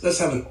with us. Let's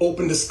have an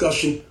open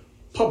discussion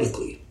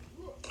publicly.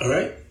 All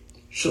right?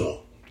 Shalom.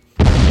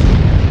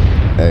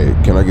 Hey,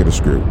 can I get a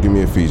script? Give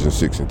me Ephesians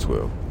 6 and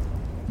 12.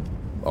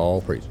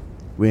 All praise.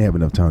 We ain't have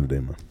enough time today,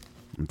 man.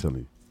 I'm telling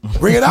you.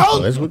 Bring it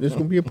out. That's what this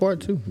gonna be a part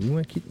two. You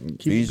want to keep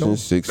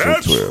Ephesians 6 and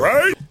That's 12.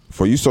 right.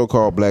 For you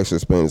so-called blacks,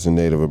 Hispanics, and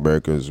Native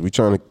Americans, we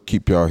trying to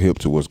keep y'all hip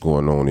to what's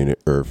going on in the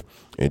earth.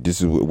 And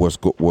this is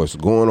what's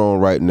going on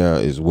right now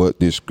is what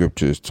this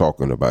scripture is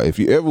talking about. If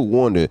you ever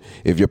wonder,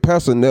 if your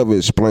pastor never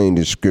explained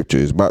this scripture,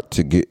 it's about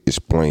to get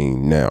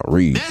explained now.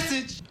 Read.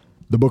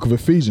 The book of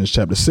Ephesians,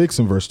 chapter 6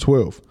 and verse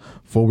 12.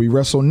 For we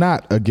wrestle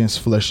not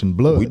against flesh and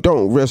blood. We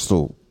don't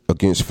wrestle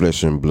against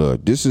flesh and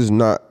blood. This is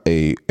not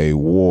a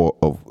war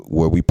of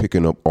where we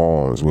picking up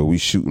arms, where we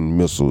shooting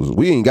missiles.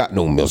 We ain't got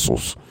no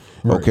missiles.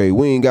 Right. Okay,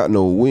 we ain't got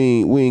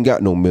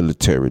no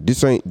military.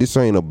 This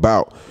ain't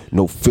about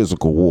no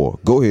physical war.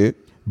 Go ahead.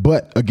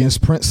 But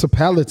against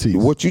principalities.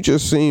 What you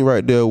just seen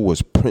right there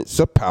was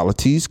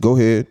principalities. Go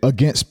ahead.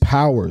 Against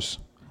powers.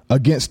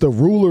 Against the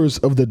rulers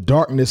of the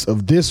darkness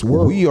of this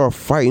world. We are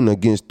fighting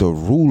against the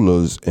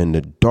rulers and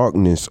the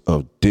darkness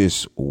of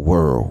this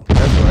world.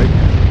 That's right.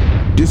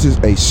 This is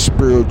a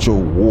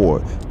spiritual war.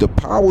 The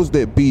powers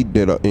that be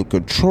that are in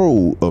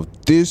control of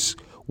this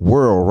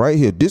world right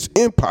here, this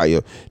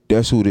empire,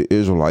 that's who the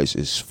Israelites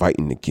is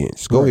fighting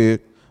against. Go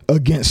ahead.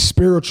 Against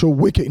spiritual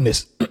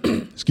wickedness.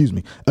 Excuse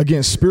me.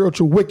 Against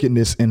spiritual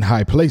wickedness in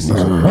high places.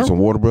 Some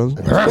water,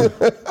 brother.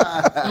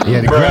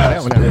 Yeah,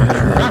 that one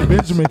out.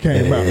 Benjamin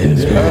came out.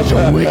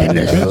 Spiritual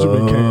wickedness.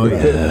 Benjamin came out.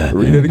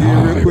 Read it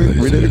again real quick.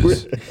 Read it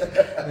again.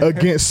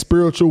 Against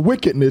spiritual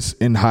wickedness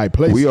in high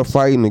places. We are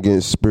fighting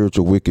against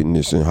spiritual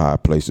wickedness in high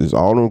places.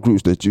 All those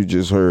groups that you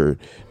just heard,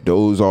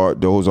 those are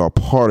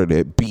part of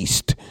that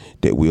beast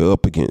that we're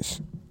up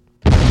against.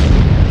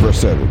 Verse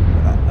 7.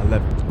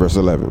 11. Verse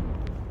 11.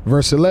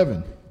 Verse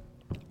 11.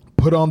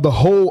 Put on the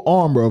whole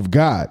armor of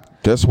God.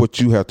 That's what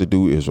you have to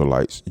do,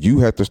 Israelites. You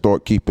have to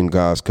start keeping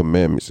God's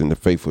commandments in the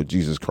faith of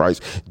Jesus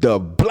Christ, the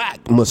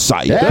black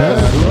Messiah.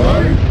 That's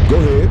right. Go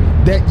ahead.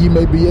 That ye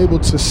may be able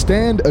to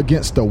stand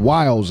against the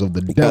wiles of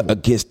the devil.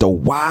 Against the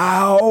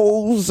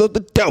wiles of the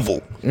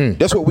devil.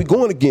 That's what we're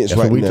going against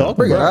right now.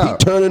 He's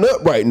turning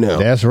up right now.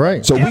 That's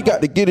right. So we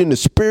got to get in the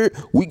spirit.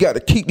 We got to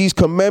keep these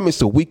commandments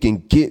so we can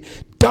get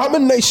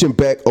domination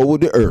back over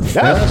the earth.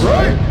 That's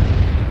right.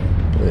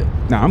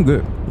 Nah, I'm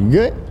good. You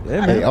good?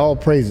 Yeah, man. Hey, all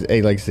praises.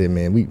 Hey, like I said,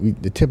 man, we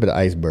the tip of the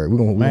iceberg. We're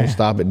gonna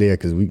stop it there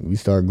because we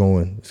start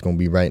going. It's gonna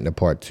be right into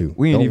part two.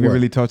 We ain't even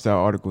really touched our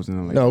articles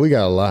in the No, we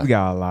got a lot. We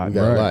got a lot,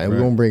 and we're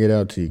gonna bring it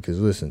out to you because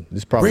listen,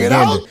 this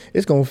propaganda,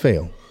 it's gonna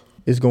fail.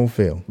 It's gonna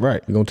fail.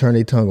 Right. They're gonna turn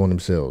their tongue on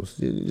themselves.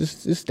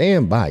 Just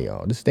stand by,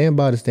 y'all. Just stand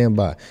by to stand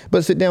by.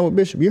 But sit down with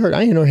Bishop. You heard?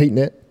 I ain't no hating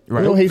that.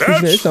 Right. I don't hate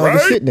speaking that. It's time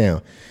to sit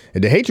down.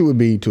 And the hatred would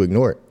be to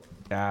ignore it.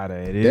 That's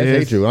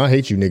hatred. I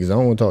hate you niggas. I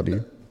don't want to talk to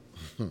you.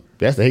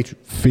 That's the hatred.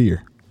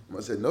 Fear.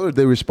 I said, no,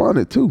 they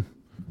responded too.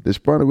 They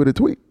responded with a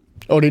tweet.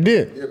 Oh, they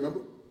did? Yeah,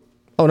 remember?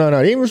 Oh, no,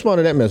 they didn't respond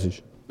to that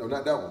message. No,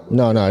 not that one.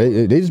 No,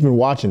 they just been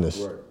watching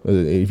us. Right.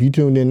 If you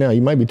tuned in now,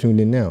 you might be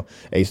tuned in now.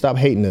 Hey, stop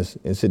hating us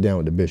and sit down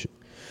with the bishop.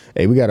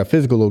 Hey, we got a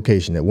physical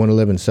location at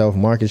 111 South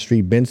Market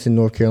Street, Benson,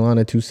 North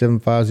Carolina,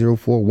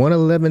 27504.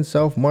 111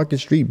 South Market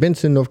Street,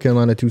 Benson, North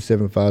Carolina,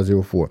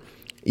 27504.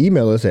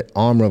 Email us at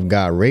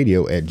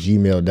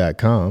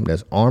armorofgodradio@gmail.com.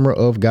 That's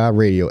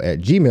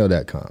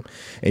armorofgodradio@gmail.com.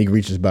 And you can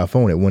reach us by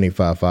phone at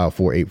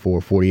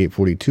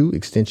 1-855-484-4842,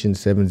 extension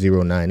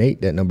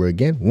 7098. That number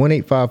again,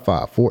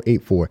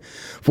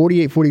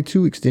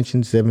 1-855-484-4842,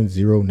 extension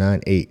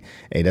 7098.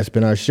 Hey, that's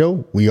been our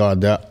show. We are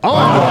the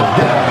Armor of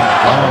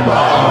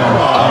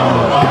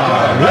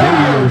God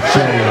Radio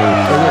Show.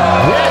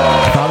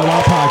 Follow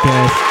our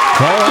podcast.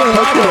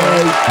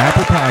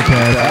 Apple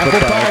Podcast.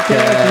 Apple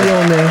Podcast. We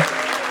on there.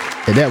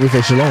 And that we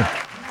say shalom.